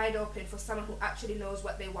door wide open for someone who actually knows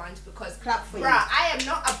what they want, because Clap for bruh, you. I am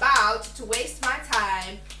not about to waste my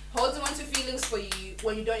time holding on to feelings for you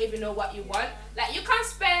when you don't even know what you want. Like, you can't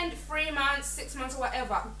spend 3 months, 6 months, or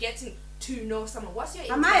whatever getting to know someone. What's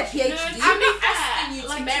your Am I a intention? PhD? I'm not asking you to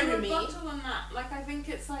like, marry to me. rebuttal on that, like, I think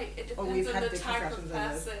it's like it Oh, depends we've on had the different type of discussions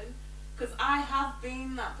on this. person. Because I have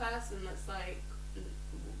been that person that's like,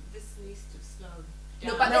 this needs to slow down.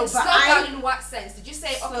 No, but No, then but slow I- down in what sense? Did you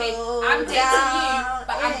say, okay, Slow I'm dating down, you,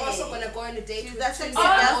 but I'm hey. also gonna go on a date See, with that's Tunde, what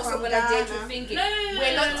I'm girl also from gonna date Ghana. with Fingy. No,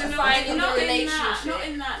 We're not defining not the in relationship.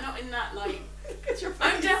 Not in that, like, Get your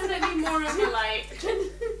I'm face. definitely more of a like,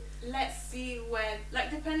 let's see where,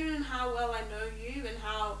 like, depending on how well I know you and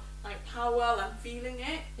how well I'm feeling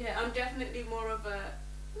it, Yeah. I'm definitely more of a,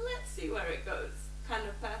 let's see where it goes. kind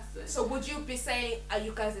of person. So would you be saying, are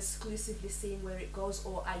you guys exclusively seeing where it goes,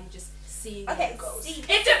 or are you just seeing where Okay, it goes? see, I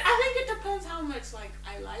think it depends how much like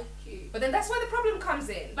I like you. But then that's where the problem comes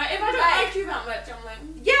in. But if I don't like you that much, I'm like,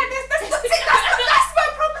 Yeah, that's my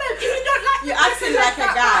problem. If you don't like You're the person acting like a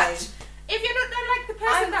that guy. much, if you don't like the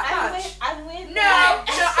person that much, I'm with. no,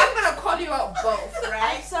 I'm gonna call you out both, I'm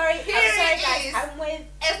right? sorry. Here I'm sorry, it guys. is. I'm with.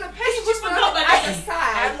 As the person just on forgot the that other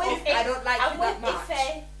side, I'm with if I don't like I'm you with that much,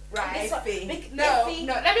 Ife. right? Ife. No, Ife.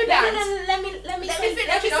 no, let me No, dance. no, let me Let me say- finish.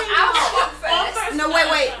 let me You know, say I'll more. speak first. No,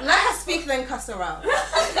 wait. Let her speak, then cuss her out.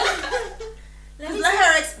 Let me Let say-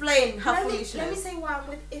 her explain her let me foolishness. say why I'm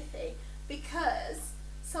with Ife, because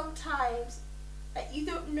sometimes you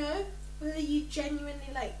don't know whether you genuinely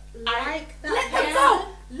like that Let them person. go.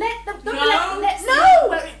 Let them go. No. Let's No. see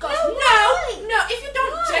where it goes. No, No, why? no. If you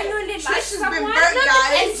don't Why? genuinely like Trish has someone, been burnt,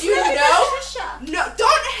 guys. and you No, know, Trisha. no,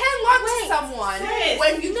 don't hang on to Wait, someone sis.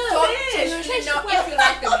 when you No, don't sis. genuinely Trish, know wait. if you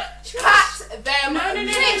like them. Cut them. No, no, no, no, no,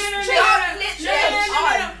 no, Trish, no, no, don't no, literally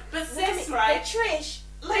on. But Let sis, me- right? Trish,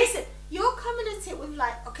 listen, you're coming at it with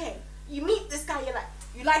like, okay, you meet this guy, you're like,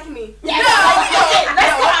 you like me? No, Yeah,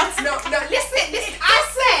 no, listen. I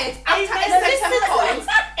said after a certain point,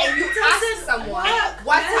 and you ask someone,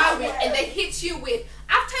 what are we, and they hit you with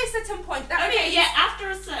after a certain point. That Okay, means- yeah, after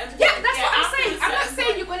a certain point. Yeah, that's what I'm after saying. a I'm not certain saying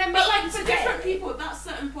point. you're gonna But make like it for today. different people, that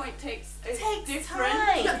certain point takes different.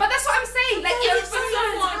 time. No, but that's what I'm saying. Like, So if for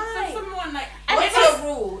time. someone like, And What's if your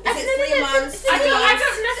rule? Is it 3 months? I 2 don't-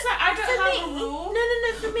 months? I don't For have me, a rule. no,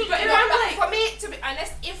 for me. But if no, I'm but like, for me, to be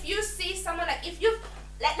honest, if you see someone like, if you've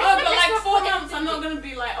like, oh, but let's like not 4 put it- months, I'm not gonna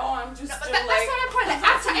be like, oh, I'm just No, but still that's like. not my point. Like,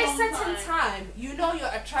 that's after a long certain time, you know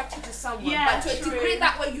you're attracted to someone, Yeah, but to a true. degree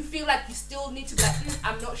that way you feel like you still need to be like,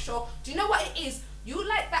 I'm not sure. Do you know what it is? You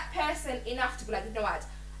like that person enough to be like, you know what?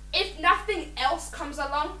 If nothing else comes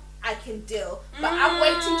along, I can deal. But I'm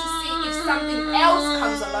waiting to see if something else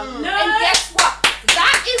comes along. No. And guess what?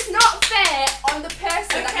 That is not fair on the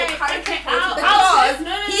person that Okay, you're currently okay, dating. I'll- Because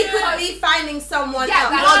no, he could be finding someone Yeah,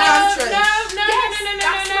 else that's more no, than no, Trish. no, Yes, no,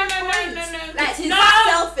 that's my no, point. no. Like, he's No,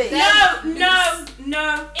 selfish. No. It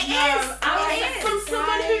no. is. I It was is. from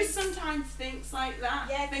someone who Guys. sometimes thinks like that.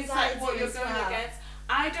 Yeah, thinks 'cause like I what do you're as going well. against.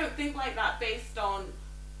 I don't think like that based on.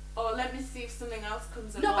 Oh, let me see if something else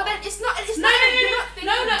comes along. No, but then it's not. It's No, not. no, you're no, not thinking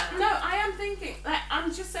no, that. no. I am thinking. Like,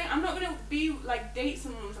 I'm just saying. I'm not gonna be like date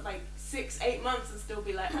someone for like 6-8 months and still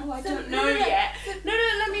be like, oh, I don't know yet. No,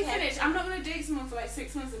 let me Okay. finish. I'm not gonna date someone for like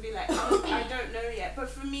 6 months and be like, oh, I don't know yet. But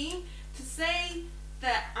for me to say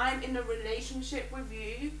that I'm in a relationship with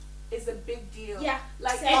you is a big deal. Yeah,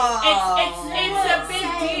 Like same. it's a big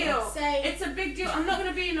Same, deal. same. It's a big deal. I'm not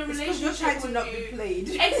gonna be in a It's because relationship you're trying to with not you. be played.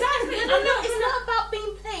 Exactly. No, it's not about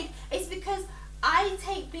being played. It's because I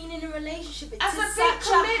take being in a relationship As to a big such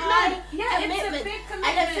commitment. a high Yeah, it's a commitment. big And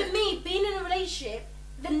then for commitment. me, being in a relationship,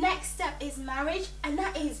 the next step is marriage, and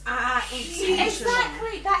that is intentional.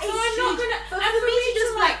 Exactly. that So is I'm not huge. gonna. But and for me to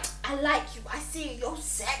just to like, I like you, I see you, you're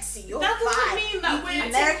sexy, you're That doesn't fine. mean that we're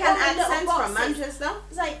American all the little accent from boxes. Manchester.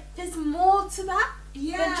 It's like there's more to that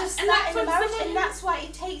yeah, than just and that like in a from marriage, someone and that's why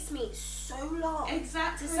it takes me so long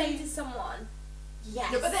exactly. to say to someone,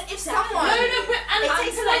 yes. No, but then if definitely. someone- No, but and It I'm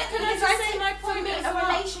takes like, like, can I because just I say think my for point me, as a well?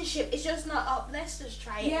 relationship is just not up. Let's just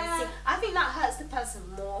try it Yeah. and see. I think that hurts the person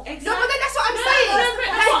more. Exactly. No, but then that's what I'm No, saying. no, but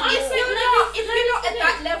that's Like, what I'm if saying. you're Let not, me- if let you're me not at finish.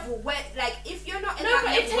 that level where, like, if you're not at No, that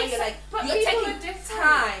but it level where takes- you're like, but you're people taking are different.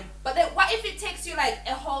 time. But then, what if it takes you like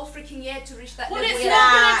a whole freaking year to reach that Well, level? it's where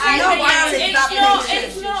not you're gonna like, no take girl it.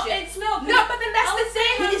 is that patient. It's not. No, but then that's the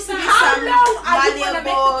thing. He needs to be How some long are you gonna make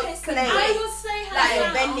malleable the person clay. I wait? will say how Like you're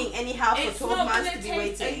now, bending anyhow for it's 12 not months gonna to be take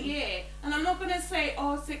a waiting. year, and I'm not gonna say,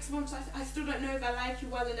 oh, 6 months. I still don't know if I like you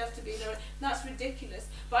well enough to be there. That's ridiculous.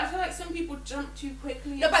 But I feel like some people jump too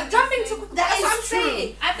quickly. No, but into jumping these too things. quickly. That That's what I'm is true.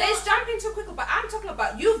 saying. There's jumping too quickly, but I'm talking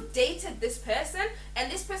about you've dated this person,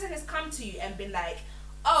 and this person has come to you and been like,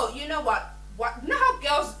 oh, you know what? You know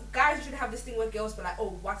how guys should have this thing where girls be like, oh,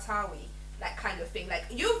 what are we? Like, kind of thing. Like,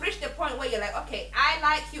 you've reached the point where you're like, okay, I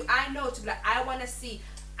like you. I know to be like, I want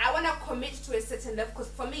to commit to a certain level. Because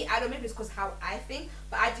for me, I don't, maybe it's because how I think,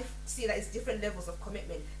 but I see that it's different levels of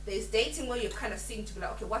commitment. There's dating where you're kind of seeing to be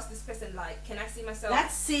like, okay, what's this person like? Can I see myself?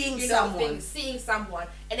 That's seeing You know, someone. seeing someone,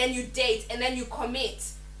 and then you date, and then you commit,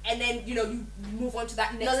 and then you move on to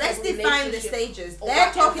that next. No, let's level define the relationship stages. or They're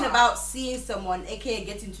talking whatever. about seeing someone, aka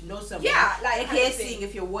getting to know someone. Yeah, like, aka kind of seeing thing.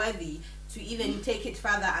 if you're worthy to even take it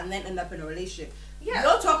further and then end up in a relationship. Yeah.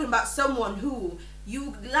 You're talking about someone who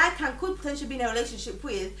you like and could potentially be in a relationship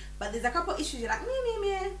with, but there's a couple issues you're like,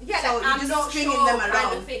 meh. Yeah, so like, you're I'm just not stringing sure them kind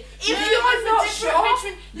along. of thing. If No, you there's are a not difference sure,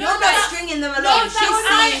 between- You're not stringing them along. She's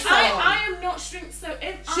seeing someone. I am not string. So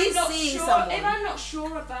if She's she's not seeing sure, someone. if I'm not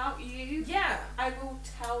sure about you, Yeah. I will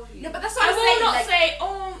tell you. No, but that's what I I'm will saying. not like,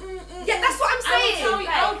 say, yeah, that's what I'm I will saying. tell you.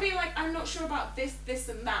 like, I'll be like, I'm not sure about this,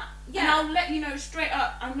 and that. Yeah. And I'll let you know straight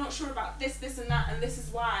up. I'm not sure about this, and that, and this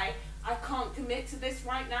is why I can't commit to this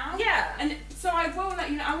right now. yeah. And so I will let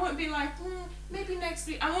you know. I won't be like, maybe next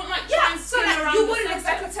week. I won't like try Yeah, and so spin like around you the wouldn't subject.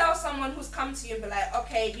 exactly tell someone who's come to you and be like,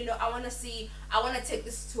 okay, I want to take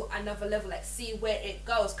this to another level, like see where it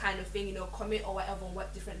goes, kind of thing, commit or whatever, on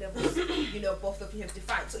what different levels, both of you have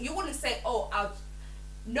defined. So you wouldn't say, oh,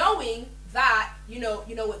 knowing that,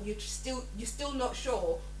 what you're still not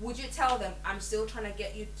sure. Would you tell them, I'm still trying to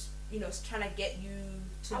get you, trying to get you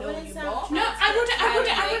to know you more? No,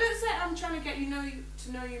 I wouldn't say I'm trying to get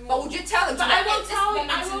to know you more. But would you tell them? But I will tell you. in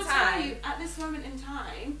I will time, tell you at this moment in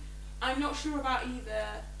time. I'm not sure about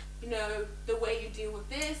either, the way you deal with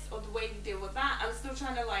this or the way you deal with that. I'm still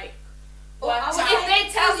trying to like. Or So I if would they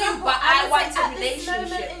say, tell for you, example, but I I would want say a at this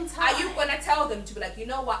moment relationship, in are you time- gonna tell them to be like, you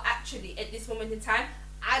know what? Actually, at this moment in time,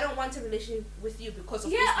 I don't want a relationship with you because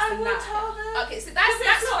of Yeah, this, I and will that. tell them. Okay, so Because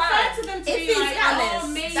that's it's not fine. fair to them to If be he's like, honest,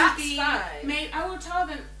 maybe, that's fine. I will tell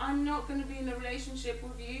them I'm not going to be in a relationship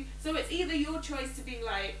with you. So it's either your choice to be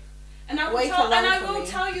like, and I will Wait tell, alone and I for will me.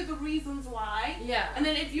 tell you the reasons why. Yeah. And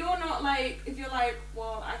then if you're like,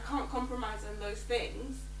 well, I can't compromise on those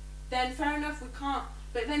things, then fair enough, we can't.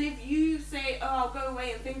 But then if you say, oh, I'll go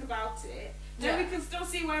away and think about it, then Yeah. we can still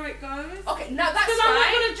see where it goes. Okay, no, that's Because fine. I'm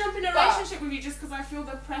not going to jump in a but- relationship with you just because I feel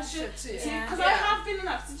the pressure. Pressure to- Yeah. Because Yeah. I have been in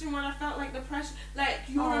that position where I felt like the pressure, like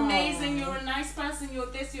you're Aww. amazing, you're a nice person, you're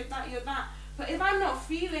this, you're that, you're that. But if I'm not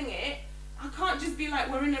feeling it, I can't just be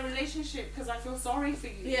like, we're in a relationship because I feel sorry for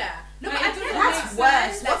you. Yeah. No, Like, but I it get doesn't that. That's make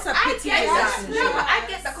worse. sense. What's a I pity get that. relationship? No, but I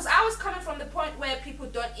get that because I was coming from the point where people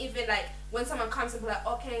don't even like when someone comes and be like,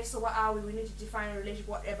 okay, so what are we? We need to define a relationship,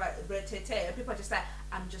 whatever. And people are just like,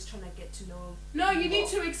 I'm just trying to get to know. No, you need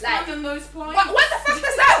to expand Like- on those points. What the fuck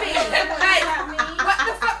does that mean? What does that Like, mean? what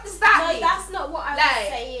the fuck does that No, mean? that's not what I was Like,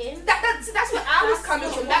 saying. That's where I was That's coming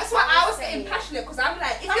not from. what That's why I I was was getting saying. passionate because I'm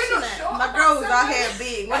like, if you're not Passionate. sure, My about girl was out something- here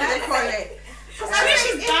being, what do they call it? I mean,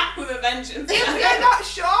 she's back with a vengeance. If you're not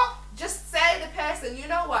sure, just say to the person, you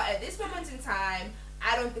know what, at this moment in time,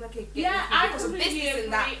 I don't think I can get Yeah, with you I because of this, completely this, agree.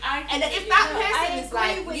 and that. I And then if completely that agree. person I is agree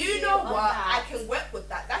like, with you you know on what, that. I can work with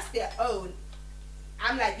that. That's their own.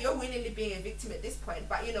 I'm like, you're willingly being a victim at this point,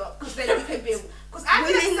 but because then you can be. Because I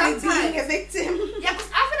feel Willingly like being a sometimes, victim. yeah, because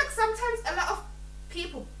I feel like sometimes a lot of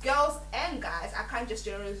people, girls and guys, I can't just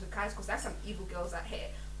generalize with guys because there's some evil girls out here,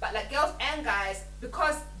 but like girls and guys,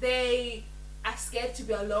 because they are scared to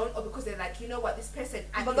be alone or because they're like, you know what, this person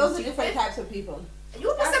I But can those are deal different with. types of people.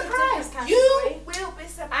 You'll be That's a surprised. different You category. will be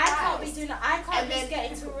surprised. I can't be doing that. I can't And just then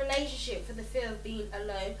get into a relationship for the fear of being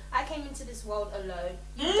alone. I came into this world alone.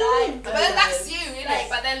 You Mm, died but alone. that's you, innit? Like,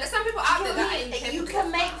 but then there's some people out there that are you incapable. can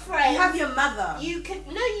of make that. friends. You have your mother. You can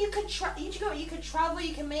you can travel.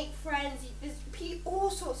 You can make friends. There's all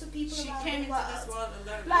sorts of people She around came the into world. this world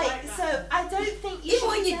alone. Like that. so, I don't think you Even should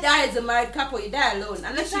when be you there- die as a married couple, you die alone.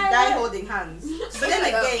 Unless you die die alone. holding hands. But then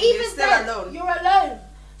again, Even you're still then, alone. You're alone.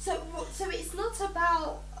 So it's not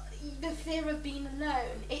about the fear of being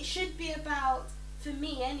alone. It should be about, for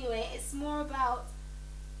me anyway, it's more about,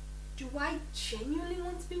 do I genuinely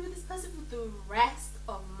want to be with this person for the rest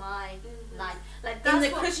of my life? Like that's In the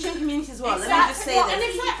what- Christian community as well. Let me Exactly. just say Well, this. and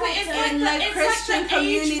exactly, it's In like the it's Christian like the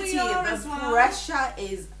age we community, are the as well. pressure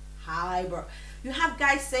is high, bro. You have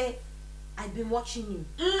guys say, I've been watching you.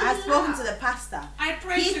 I've spoken to the pastor. I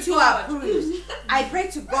pray He to too God. approves. I pray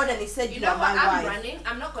to God and he said, You you know are what? my I'm wife. running.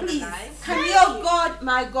 I'm not gonna Please, lie. can your God,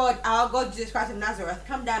 my God, our God Jesus Christ of Nazareth,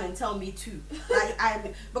 come down and tell me too?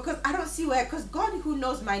 Like because I don't see where, because God who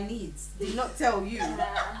knows my needs did not tell you.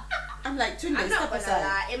 Yeah. I'm like, Tunde, I'm not step gonna aside.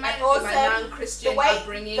 lie. It might And be also, my non-Christian the way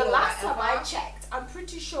upbringing the or last time I whatever. checked, I'm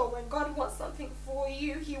pretty sure when God wants something for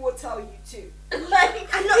you, He will tell you too. I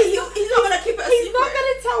know he's not gonna keep it a He's secret. not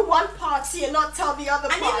gonna tell one party and not tell the other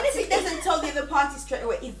And party. even if he doesn't tell the other party straight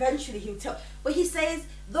away, eventually he'll tell. But he says,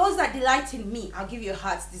 those that delight in me, I'll give you a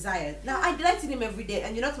heart's desire. Now, I delight in him every day,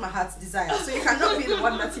 and you're not my heart's desire. So you cannot be the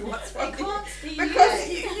one that he wants from It me. can't be Because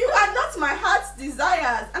you are not my heart's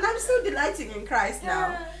desires. And I'm still delighting in Christ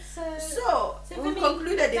now. So So, for we've me,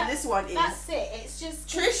 concluded in that- this one is, that's it. It's just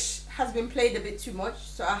Trish has been played a bit too much,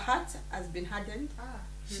 so her heart has been hardened. Ah.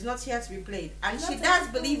 She's not here to be played. And she Not does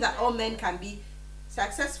at believe all. that all men can be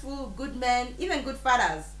successful, good men, even good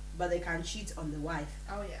fathers, but they can cheat on the wife.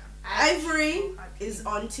 Oh yeah. Ivory is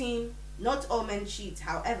on team, not all men cheat.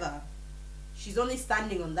 However, she's only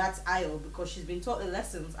standing on that aisle because she's been taught the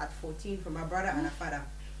lessons at 14 from her brother and her father.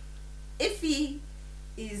 Ify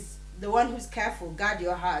is the one who's careful, guard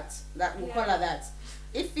your heart. That we'll call her that.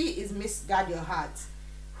 Ify is Miss Guard Your Heart,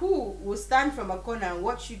 who will stand from a corner and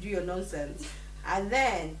watch you do your nonsense, and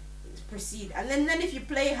then proceed. And then if you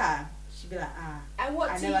play her, she'll be like, And what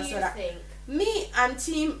I do never you saw that. think? Me and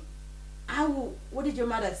team, I will. What did your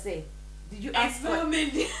mother say? Did you ask?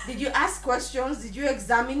 Did you ask questions? Did you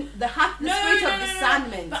examine the spirit of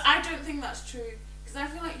discernment? But I don't think that's true, because I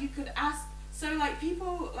feel like you could ask. So like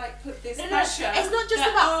people like put this No, pressure. it's not just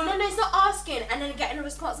that, about it's not asking and then getting a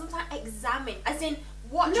response. Sometimes examine, as in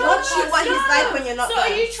watch Watch what he's like when you're not So there.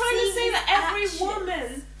 are you trying to See say his that every actions.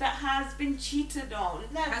 woman that has been cheated on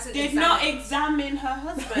Hasn't did examined. not examine her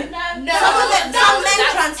husband? No, Some men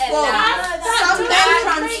that's transform. allowed. Some men That's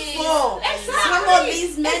transform. Exactly. Some of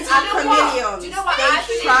these men And do are you know what? chameleons. Do you know what They I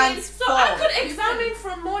think? So I transform. could examine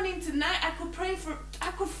from morning to night. I could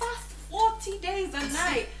fast 40 days a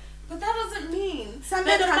night. But that doesn't mean Some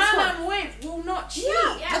that men the man transform. I'm with will not cheat.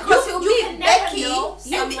 Yeah. Because You he'll be can never Becky. know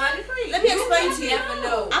He'll be, someone. let me You explain can to you. never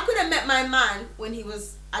know. I could have met my man when he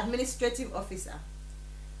was administrative officer,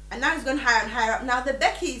 and now he's gone higher and higher up. Now the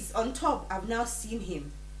Becky's on top. I've now seen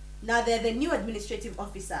him. Now they're the new administrative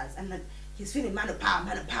officers, and then he's feeling man of power,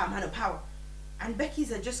 man of power, man of power, and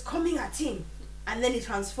Becky's are just coming at him, and then he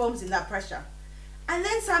transforms in that pressure. And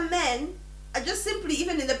then some men are just simply,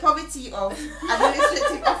 even in the poverty of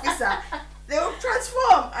administrative officer, they will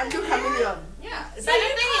transform and do chameleon. Yeah. So But you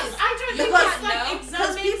the thing can't- is, I don't you think Because- it's like know.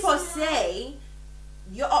 Because examine people someone. say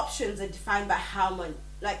your options are defined by how much,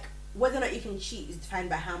 like whether or not you can cheat is defined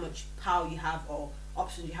by how much power you have or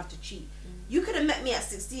options you have to cheat. You could have met me at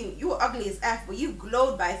 16. You were ugly as F, but you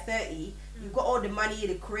glowed by 30. You got all the money,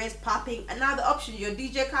 the career's popping, and now the option, you're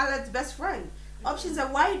DJ Khaled's best friend. Options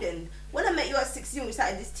are widened. When I met you at 16, we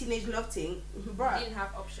started this teenage love thing, you bruh. didn't have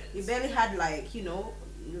options. You barely had like,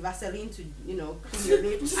 Vaseline to, clean your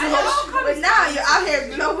lips. I know. But now you're out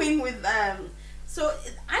here glowing with so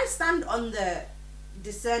I stand on the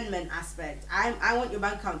discernment aspect. I want your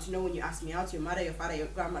bank account to know when you ask me out, your mother, your father, your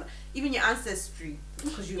grandmother, even your ancestry,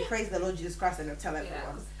 because you praise the Lord Jesus Christ and you tell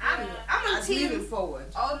everyone. I'm on As moving team. forward.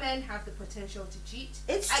 All men have the potential to cheat.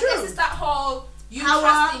 It's I true. guess it's that whole you Power,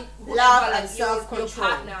 trusting whoever, love, like and your self-control.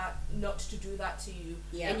 partner not to do that to you,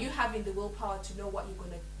 Yeah. and you having the willpower to know what you're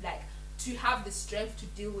gonna like, to have the strength to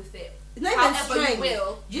deal with it. It's not even However strength. you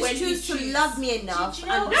will, Just when choose you to choose. love me enough Do you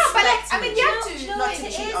know- and No, but, like, respect I mean, me. you have to- Do you know not what to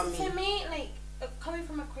it cheat is on me. to me? Like coming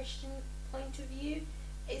from a Christian point of view,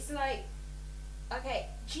 it's like, okay,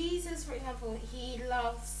 Jesus, for example, he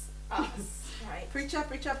loves us, right? Preacher,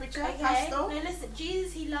 Okay, pastor. now listen,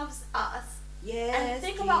 Jesus, he loves us, Yes, and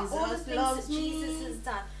think about all the Jesus things loves that Jesus me. has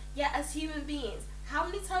done. Yet, as human beings, how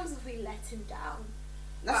many times have we let him down?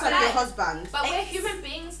 That's But like your like- husband. But we're Ex- human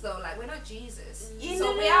beings, though. Like we're not Jesus. Yeah,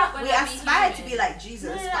 So no, we no, are. no. We're We not aspire to human. be like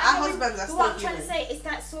Jesus, No, but I our mean, husbands are but still what I'm human. trying to say is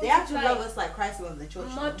that sort They have of to like love us like Christ loved the church.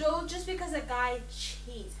 model. Just because a guy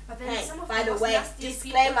cheats. But then Hey, some of by the most way, nastiest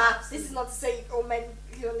disclaimer: people- this is not to say all men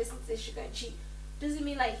who are listening to this should go and cheat. Doesn't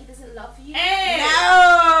mean like he doesn't love you. Hey!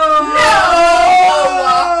 No!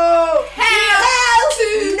 Hell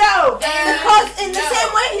no! Hell Because in the no.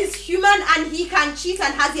 same way he's human and he can cheat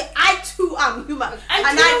and has it, I too am human. And,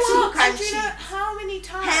 And do you I know too what? can And do you know cheat. how many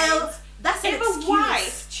times Hell, that's an if a excuse.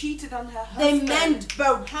 wife cheated on her They husband, meant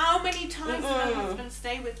both. how many times did her Mm-mm. husband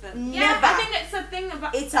stay with them? Never. I think it's a thing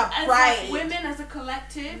about It's a as pride. like women as a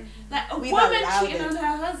collective. Like a We've woman allowed cheating it. on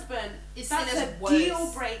her husband, It's that's seen a as worse.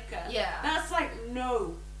 deal breaker. Yeah. That's like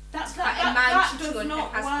no. That's Like a that, man that cheating does on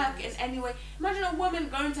not her work husband. in any way. Imagine a woman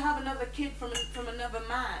going to have another kid from another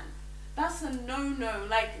man. That's a no-no.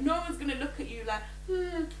 Like no one's gonna look at you like,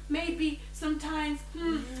 maybe sometimes,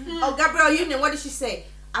 Oh, Gabrielle Union, what did she say?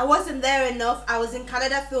 I wasn't there enough. I was in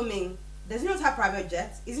Canada filming. Does he not have private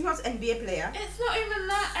jets? Is he not an NBA player? It's not even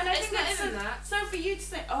that, and I It's think not that's even that. So for you to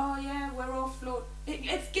say, "Oh yeah, we're all flawed,"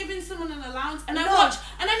 it's giving someone an allowance. And No. I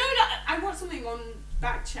know that I watched something on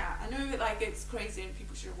Backchat. I know like it's crazy and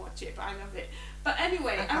people should watch it, but I love it. But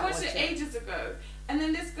anyway, I I can't watched watch it it. ages ago, and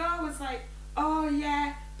then this girl was like, "Oh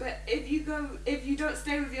yeah, but if you don't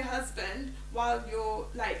stay with your husband while you're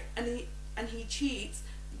like, and he cheats."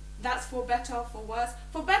 That's for better or for worse.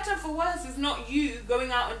 For better or for worse is not you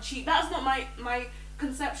going out and cheat. That's not my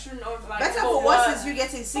conception of like. Better for worse is you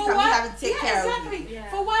getting sick and me having to take care of you. exactly. Yeah.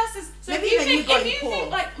 For worse is so Maybe if you even you think got if you poor.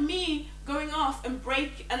 think like me going off and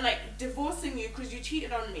like divorcing you because you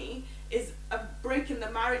cheated on me is a breaking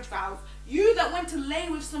the marriage vows. You that went to lay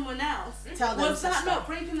with someone else, Tell them was to that stop. not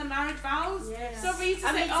breaking the marriage vows? Yes. So for you to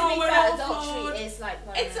I say, mean, to "Oh, be we're fair, all adultery flawed," is like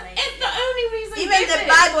it's the only reason. Even the given.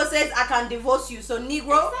 Bible says I can divorce you. So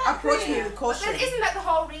Negro, approach me with But caution. then isn't that the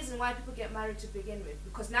whole reason why people get married to begin with?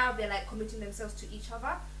 Because now they're like committing themselves to each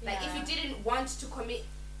other. Like if Yeah. you didn't want to commit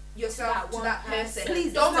yourself to one that person.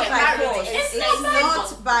 Please, don't it's get not by married. force. and It's stay not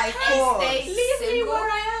single. by And force. stay Leave me single. where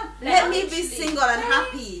I am. Let me be Literally. single and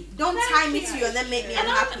happy. Don't tie me to you and then make me And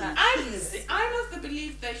unhappy. I'm of the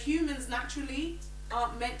belief that humans naturally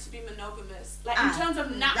aren't meant to be monogamous. Like Ah, in terms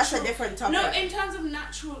of natural. That's a different topic. No, in terms of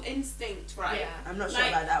natural instinct, right? Yeah. I'm not sure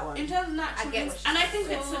Like, about that one. In terms of natural I get what instinct, you're and I think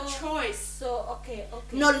saying. it's a choice. So okay.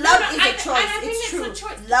 No, love is I a choice. And I think It's true. a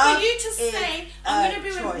choice. Love For you to is say, a I'm going to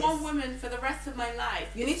be choice. with one woman for the rest of my life.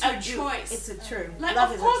 You need it's to a do. choice. It's a true. Like,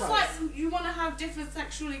 love of is course, a choice. like you want to have different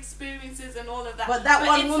sexual experiences and all of that. But that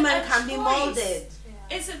one it's woman a can be choice. molded.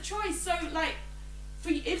 It's a choice. So, like,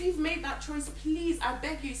 if you've made that choice, please, I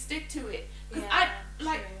beg you, stick to it. Because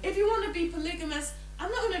if you want to be polygamous,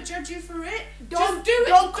 I'm not going to judge you for it. Just do it.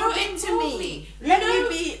 Don't Don't commit to involve me. You Let know?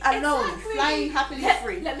 me be alone, Exactly. flying happily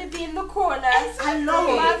free. Let me be in the corner.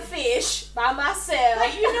 Alone. My fish by myself.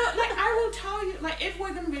 Like, you know, like, I will tell you, like, if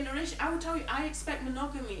we're going to be in a relationship, I will tell you, I expect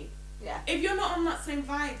monogamy. Yeah. If you're not on that same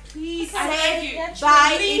vibe, please, I Say beg you. yeah,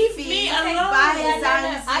 bye leave Ify, me bye alone.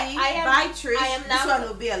 Zanzi, I am- bye Trish. I am This now- one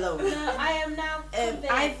will be alone. No, I am now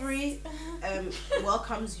convinced. Ivory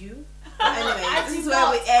welcomes you. But anyway, I this do is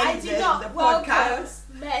not, where we I end do the not podcast. welcome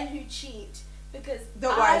men who cheat because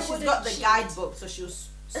Don't I worry, she's wouldn't got the cheat. guidebook, so she'll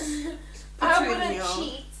put I you in wouldn't your...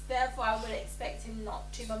 cheat, therefore I would expect him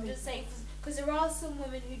not to. But I'm just saying because there are some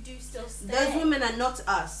women who do still stay. Those women are not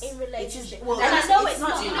us. in relationships. It is, well, and I it's, know it's it's not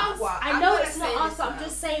not you. You know us. what? I I'm know gonna it's say not us, this but I'm now.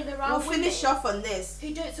 just saying there are We'll women finish off on this.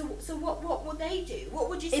 who don't. So what will they do? What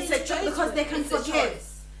would you say? It's a to choice those because they women? can It's a forgive.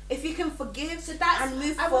 choice. If you can forgive So that's and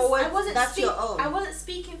move I forward, wasn't that's your own. I wasn't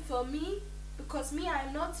speaking for me because me, I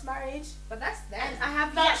am not married, But that's them. and I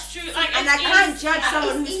have that. That's true. Like, And it's I can't easy. judge It's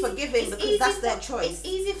someone who's easy- forgiving it's because easy that's for- their choice. It's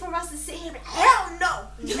easy for us to sit here and hell no.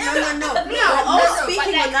 No. No, We're all no, speaking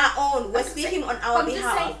but like- on our own. We're I'm just speaking on I'm our just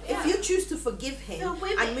behalf. saying, If yeah. you choose to forgive him The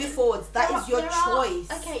women- and move forwards, that is your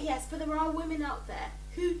choice. Okay, yes, but there are women out there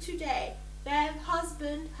who today their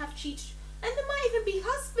husband have cheated, and there might even be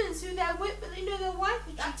husbands who they're with, but they know their wife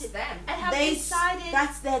has That's cheated them. and have They, decided.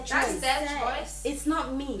 that's their choice. That's their Say. choice. It's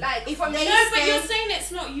not me. Like, if for they me- No, but stay, you're saying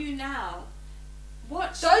it's not you now.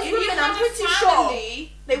 What? Those if you women, had I'm a pretty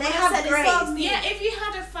family, they they would have said grace. it's not me. Yeah, if you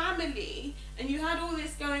had a family and you had all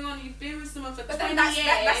this going on, you've been with someone for But 20 then that's, years.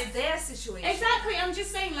 that's their situation. Exactly, I'm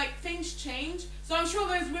just saying, like, things change. So I'm sure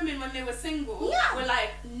those women, when they were single, Yeah. were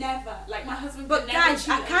like, never. Like, my husband But could never guys,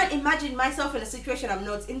 cheat I on can't me. imagine myself in a situation I'm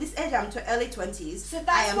not. In this age, I'm to early 20s. So that's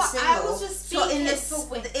I am what single. I was just so in speaking this for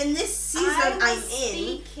women. in this season I I'm was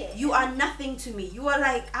in, speaking. you are nothing to me. You are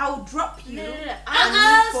like I'll drop you. No. And Someone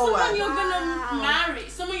move forward. you're gonna Wow. marry.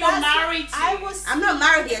 Someone you're That's what married to. I was. I'm not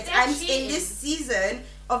married yet. They're I'm in cheating. this season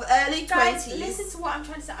of early Guys, 20s. listen to what I'm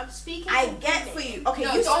trying to say. I'm speaking. I for get women. for you. Okay,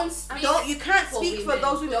 No, you don't speak you can't for speak for women.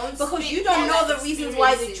 those women Don't because speak you don't for know their the reasons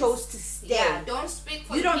why they experiences. chose to stay. Yeah, don't speak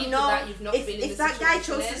for You the don't people know that you've not been in if the that guy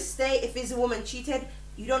situation chose to in. stay, if his woman cheated,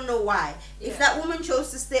 you don't know why. If Yeah. that woman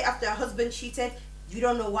chose to stay after her husband cheated, you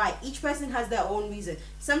don't know why. Each person has their own reason.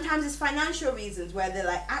 Sometimes it's financial reasons where they're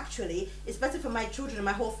like, actually, it's better for my children and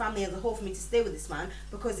my whole family as a whole for me to stay with this man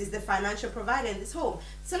because he's the financial provider in this home.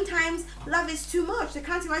 Sometimes love is too much. They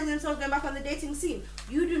can't imagine themselves going back on the dating scene.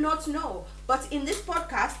 You do not know. But in this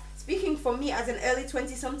podcast, speaking for me as an early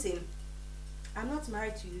 20-something, I'm not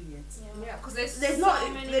married to you yet. Yeah, because there's There's so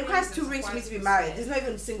not. many There requires 2 reasons rings for why me to be people married. stay. There's not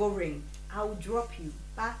even a single ring. I'll drop you.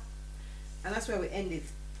 Bye. And that's where we end it.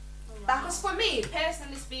 Bye. Because for me,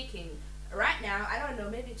 personally speaking, right now, I don't know,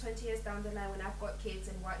 maybe 20 years down the line when I've got kids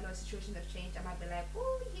and whatnot, situations have changed, I might be like,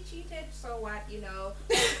 oh, he cheated, so what, you know,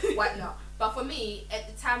 whatnot. But for me, at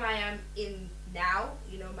the time I am in now,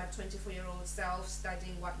 you know, my 24-year-old self,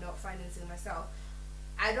 studying, whatnot, financing myself,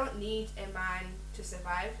 I don't need a man to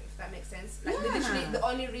survive, if that makes sense. Like, Yeah. literally, the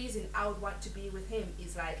only reason I would want to be with him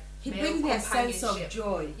is like, He male brings me a sense of companionship.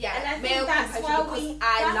 joy. Yeah, And I male think that's why companionship because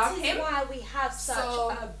I love him. why we have such So-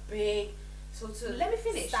 a big sort of Let me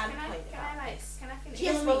finish. Can I standpoint about finish?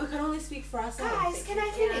 Yes, but we can only speak for ourselves. Guys, can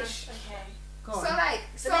I finish? Okay. Go So on. like,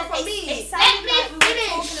 So so then for it me, sounded let like me we were finish.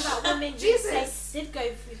 talking about women who Jesus. say did go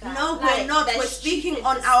through that. No, Like, we're not. they're We're speaking stupid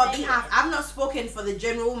on for our staying. behalf. I've not spoken for the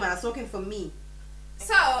general woman. I've spoken for me.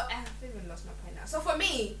 So I've even lost my point now. So for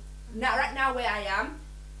me, now right now where I am,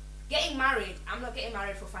 getting married, I'm not getting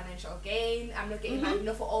married for financial gain. I'm not getting married, you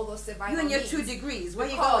know, for all those survival You and your needs. 2 degrees. Where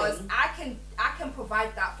you Because going? I can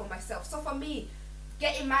provide that for myself. So for me,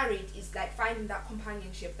 getting married is like finding that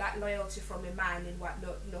companionship, that loyalty from a man and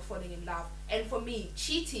whatnot, you know, falling in love. And for me,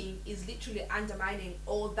 cheating is literally undermining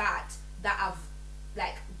all that I've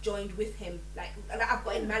like joined with him, like I've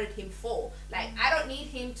gotten married him for. Like I don't need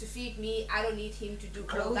him to feed me, I don't need him to do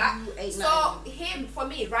all that. So him, for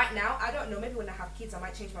me right now, I don't know, maybe when I have kids I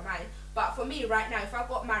might change my mind, but for me right now, if I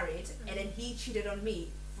got married and then he cheated on me,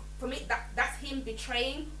 for me that's him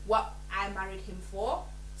betraying what I married him for.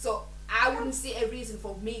 So I wouldn't see a reason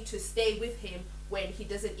for me to stay with him when he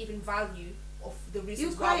doesn't even value of the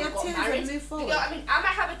reasons why we got married. Move forward. You know, I mean, I might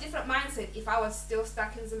have a different mindset if I was still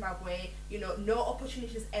stuck in Zimbabwe, you know, no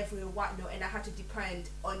opportunities everywhere, whatnot, and I had to depend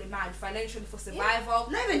on a man financially for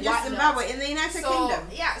survival. Not even just Zimbabwe, in the United Kingdom.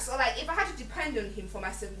 Yeah, so like if I had to depend on him for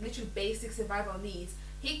my literal basic survival needs,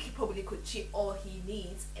 he probably could cheat all he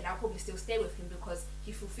needs, and I'll probably still stay with him because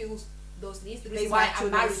he fulfills those needs. The reason why I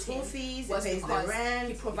married him fees, was pays because the rent,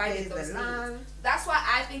 he provided those needs. That's why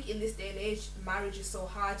I think in this day and age, marriage is so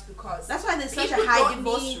hard, because that's why there's such a high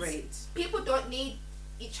divorce rate. People don't need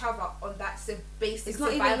each other on that basic it's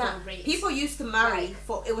not survival even that. rate. People used to marry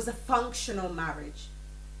for, it was a functional marriage.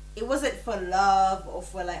 It wasn't for love or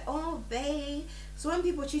for like, oh babe. So when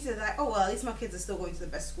people cheated, like, oh well, at least my kids are still going to the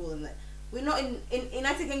best school, and like, we're not in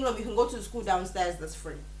United Kingdom. You can go to the school downstairs that's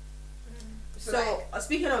free. So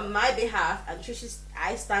speaking on my behalf, and Trish's,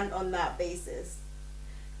 I stand on that basis.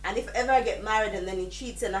 And if ever I get married and then he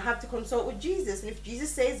cheats, and I have to consult with Jesus, and if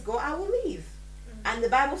Jesus says go, I will leave. And the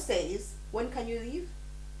Bible says, when can you leave?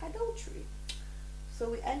 Adultery.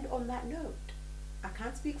 So we end on that note. I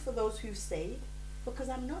can't speak for those who've stayed because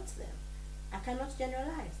I'm not them. I cannot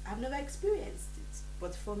generalize. I've never experienced it.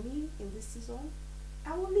 But for me, in this season,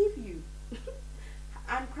 I will leave you.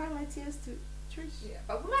 I'm crying my tears to Trish. Yeah,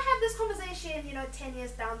 but we might have this conversation, you know, 10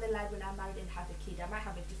 years down the line when I'm married and have a kid. I might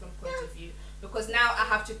have a different point of view, because now I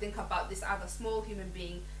have to think about this other small human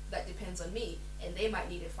being that depends on me, and they might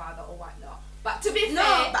need a father or whatnot. But to be fair,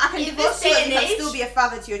 but I can in divorce this you day and and you can age, still be a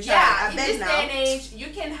father to your child. yeah, I in bet this now. day and age, you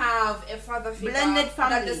can have a father figure Blended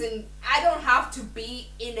family. that doesn't. I don't have to be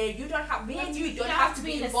in a. You don't have. Me and you don't have to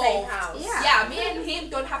be in the involved. same house. Yeah, me and him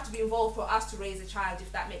don't have to be involved for us to raise a child,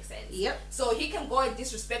 if that makes sense. Yep. So he can go and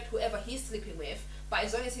disrespect whoever he's sleeping with, but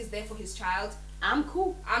as long as he's there for his child, I'm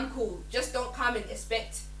cool. I'm cool. Just don't come and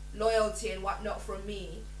expect loyalty and whatnot from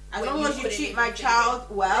me. As when long as you couldn't treat even my think child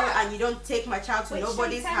it. well, Yeah. and you don't take my child to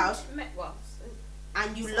nobody's house,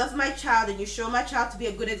 and you love my child and you show my child to be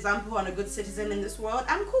a good example and a good citizen in this world,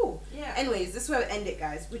 I'm cool. Yeah. Anyways, this is where we end it,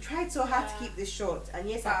 guys. We tried so hard to keep this short, and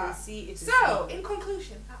yes, I can see it is So, long. in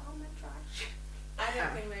conclusion, are all men trash? I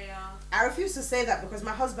don't think they are. I refuse to say that because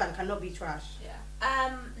my husband cannot be trash. Yeah.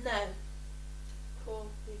 No. Cool.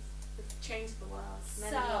 We've changed the world.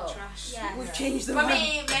 Men So, are not trash. yeah. We've changed the For world.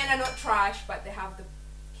 me, men are not trash, but they have the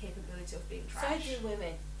capability of being So trash. do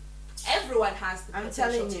women. Everyone has the I'm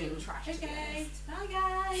potential telling to you. be trash. to be Okay. honest. Bye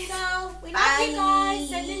guys. So we love Bye. you guys.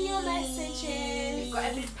 Send in your We've messages.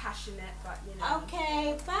 got a bit passionate, but you know.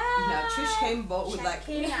 Okay, bye. Now Trish came bold with like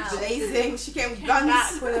Check it out. blazing. She came with guns.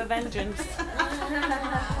 Back with a vengeance.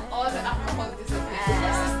 All the alcohol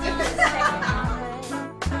disappears. Check it out.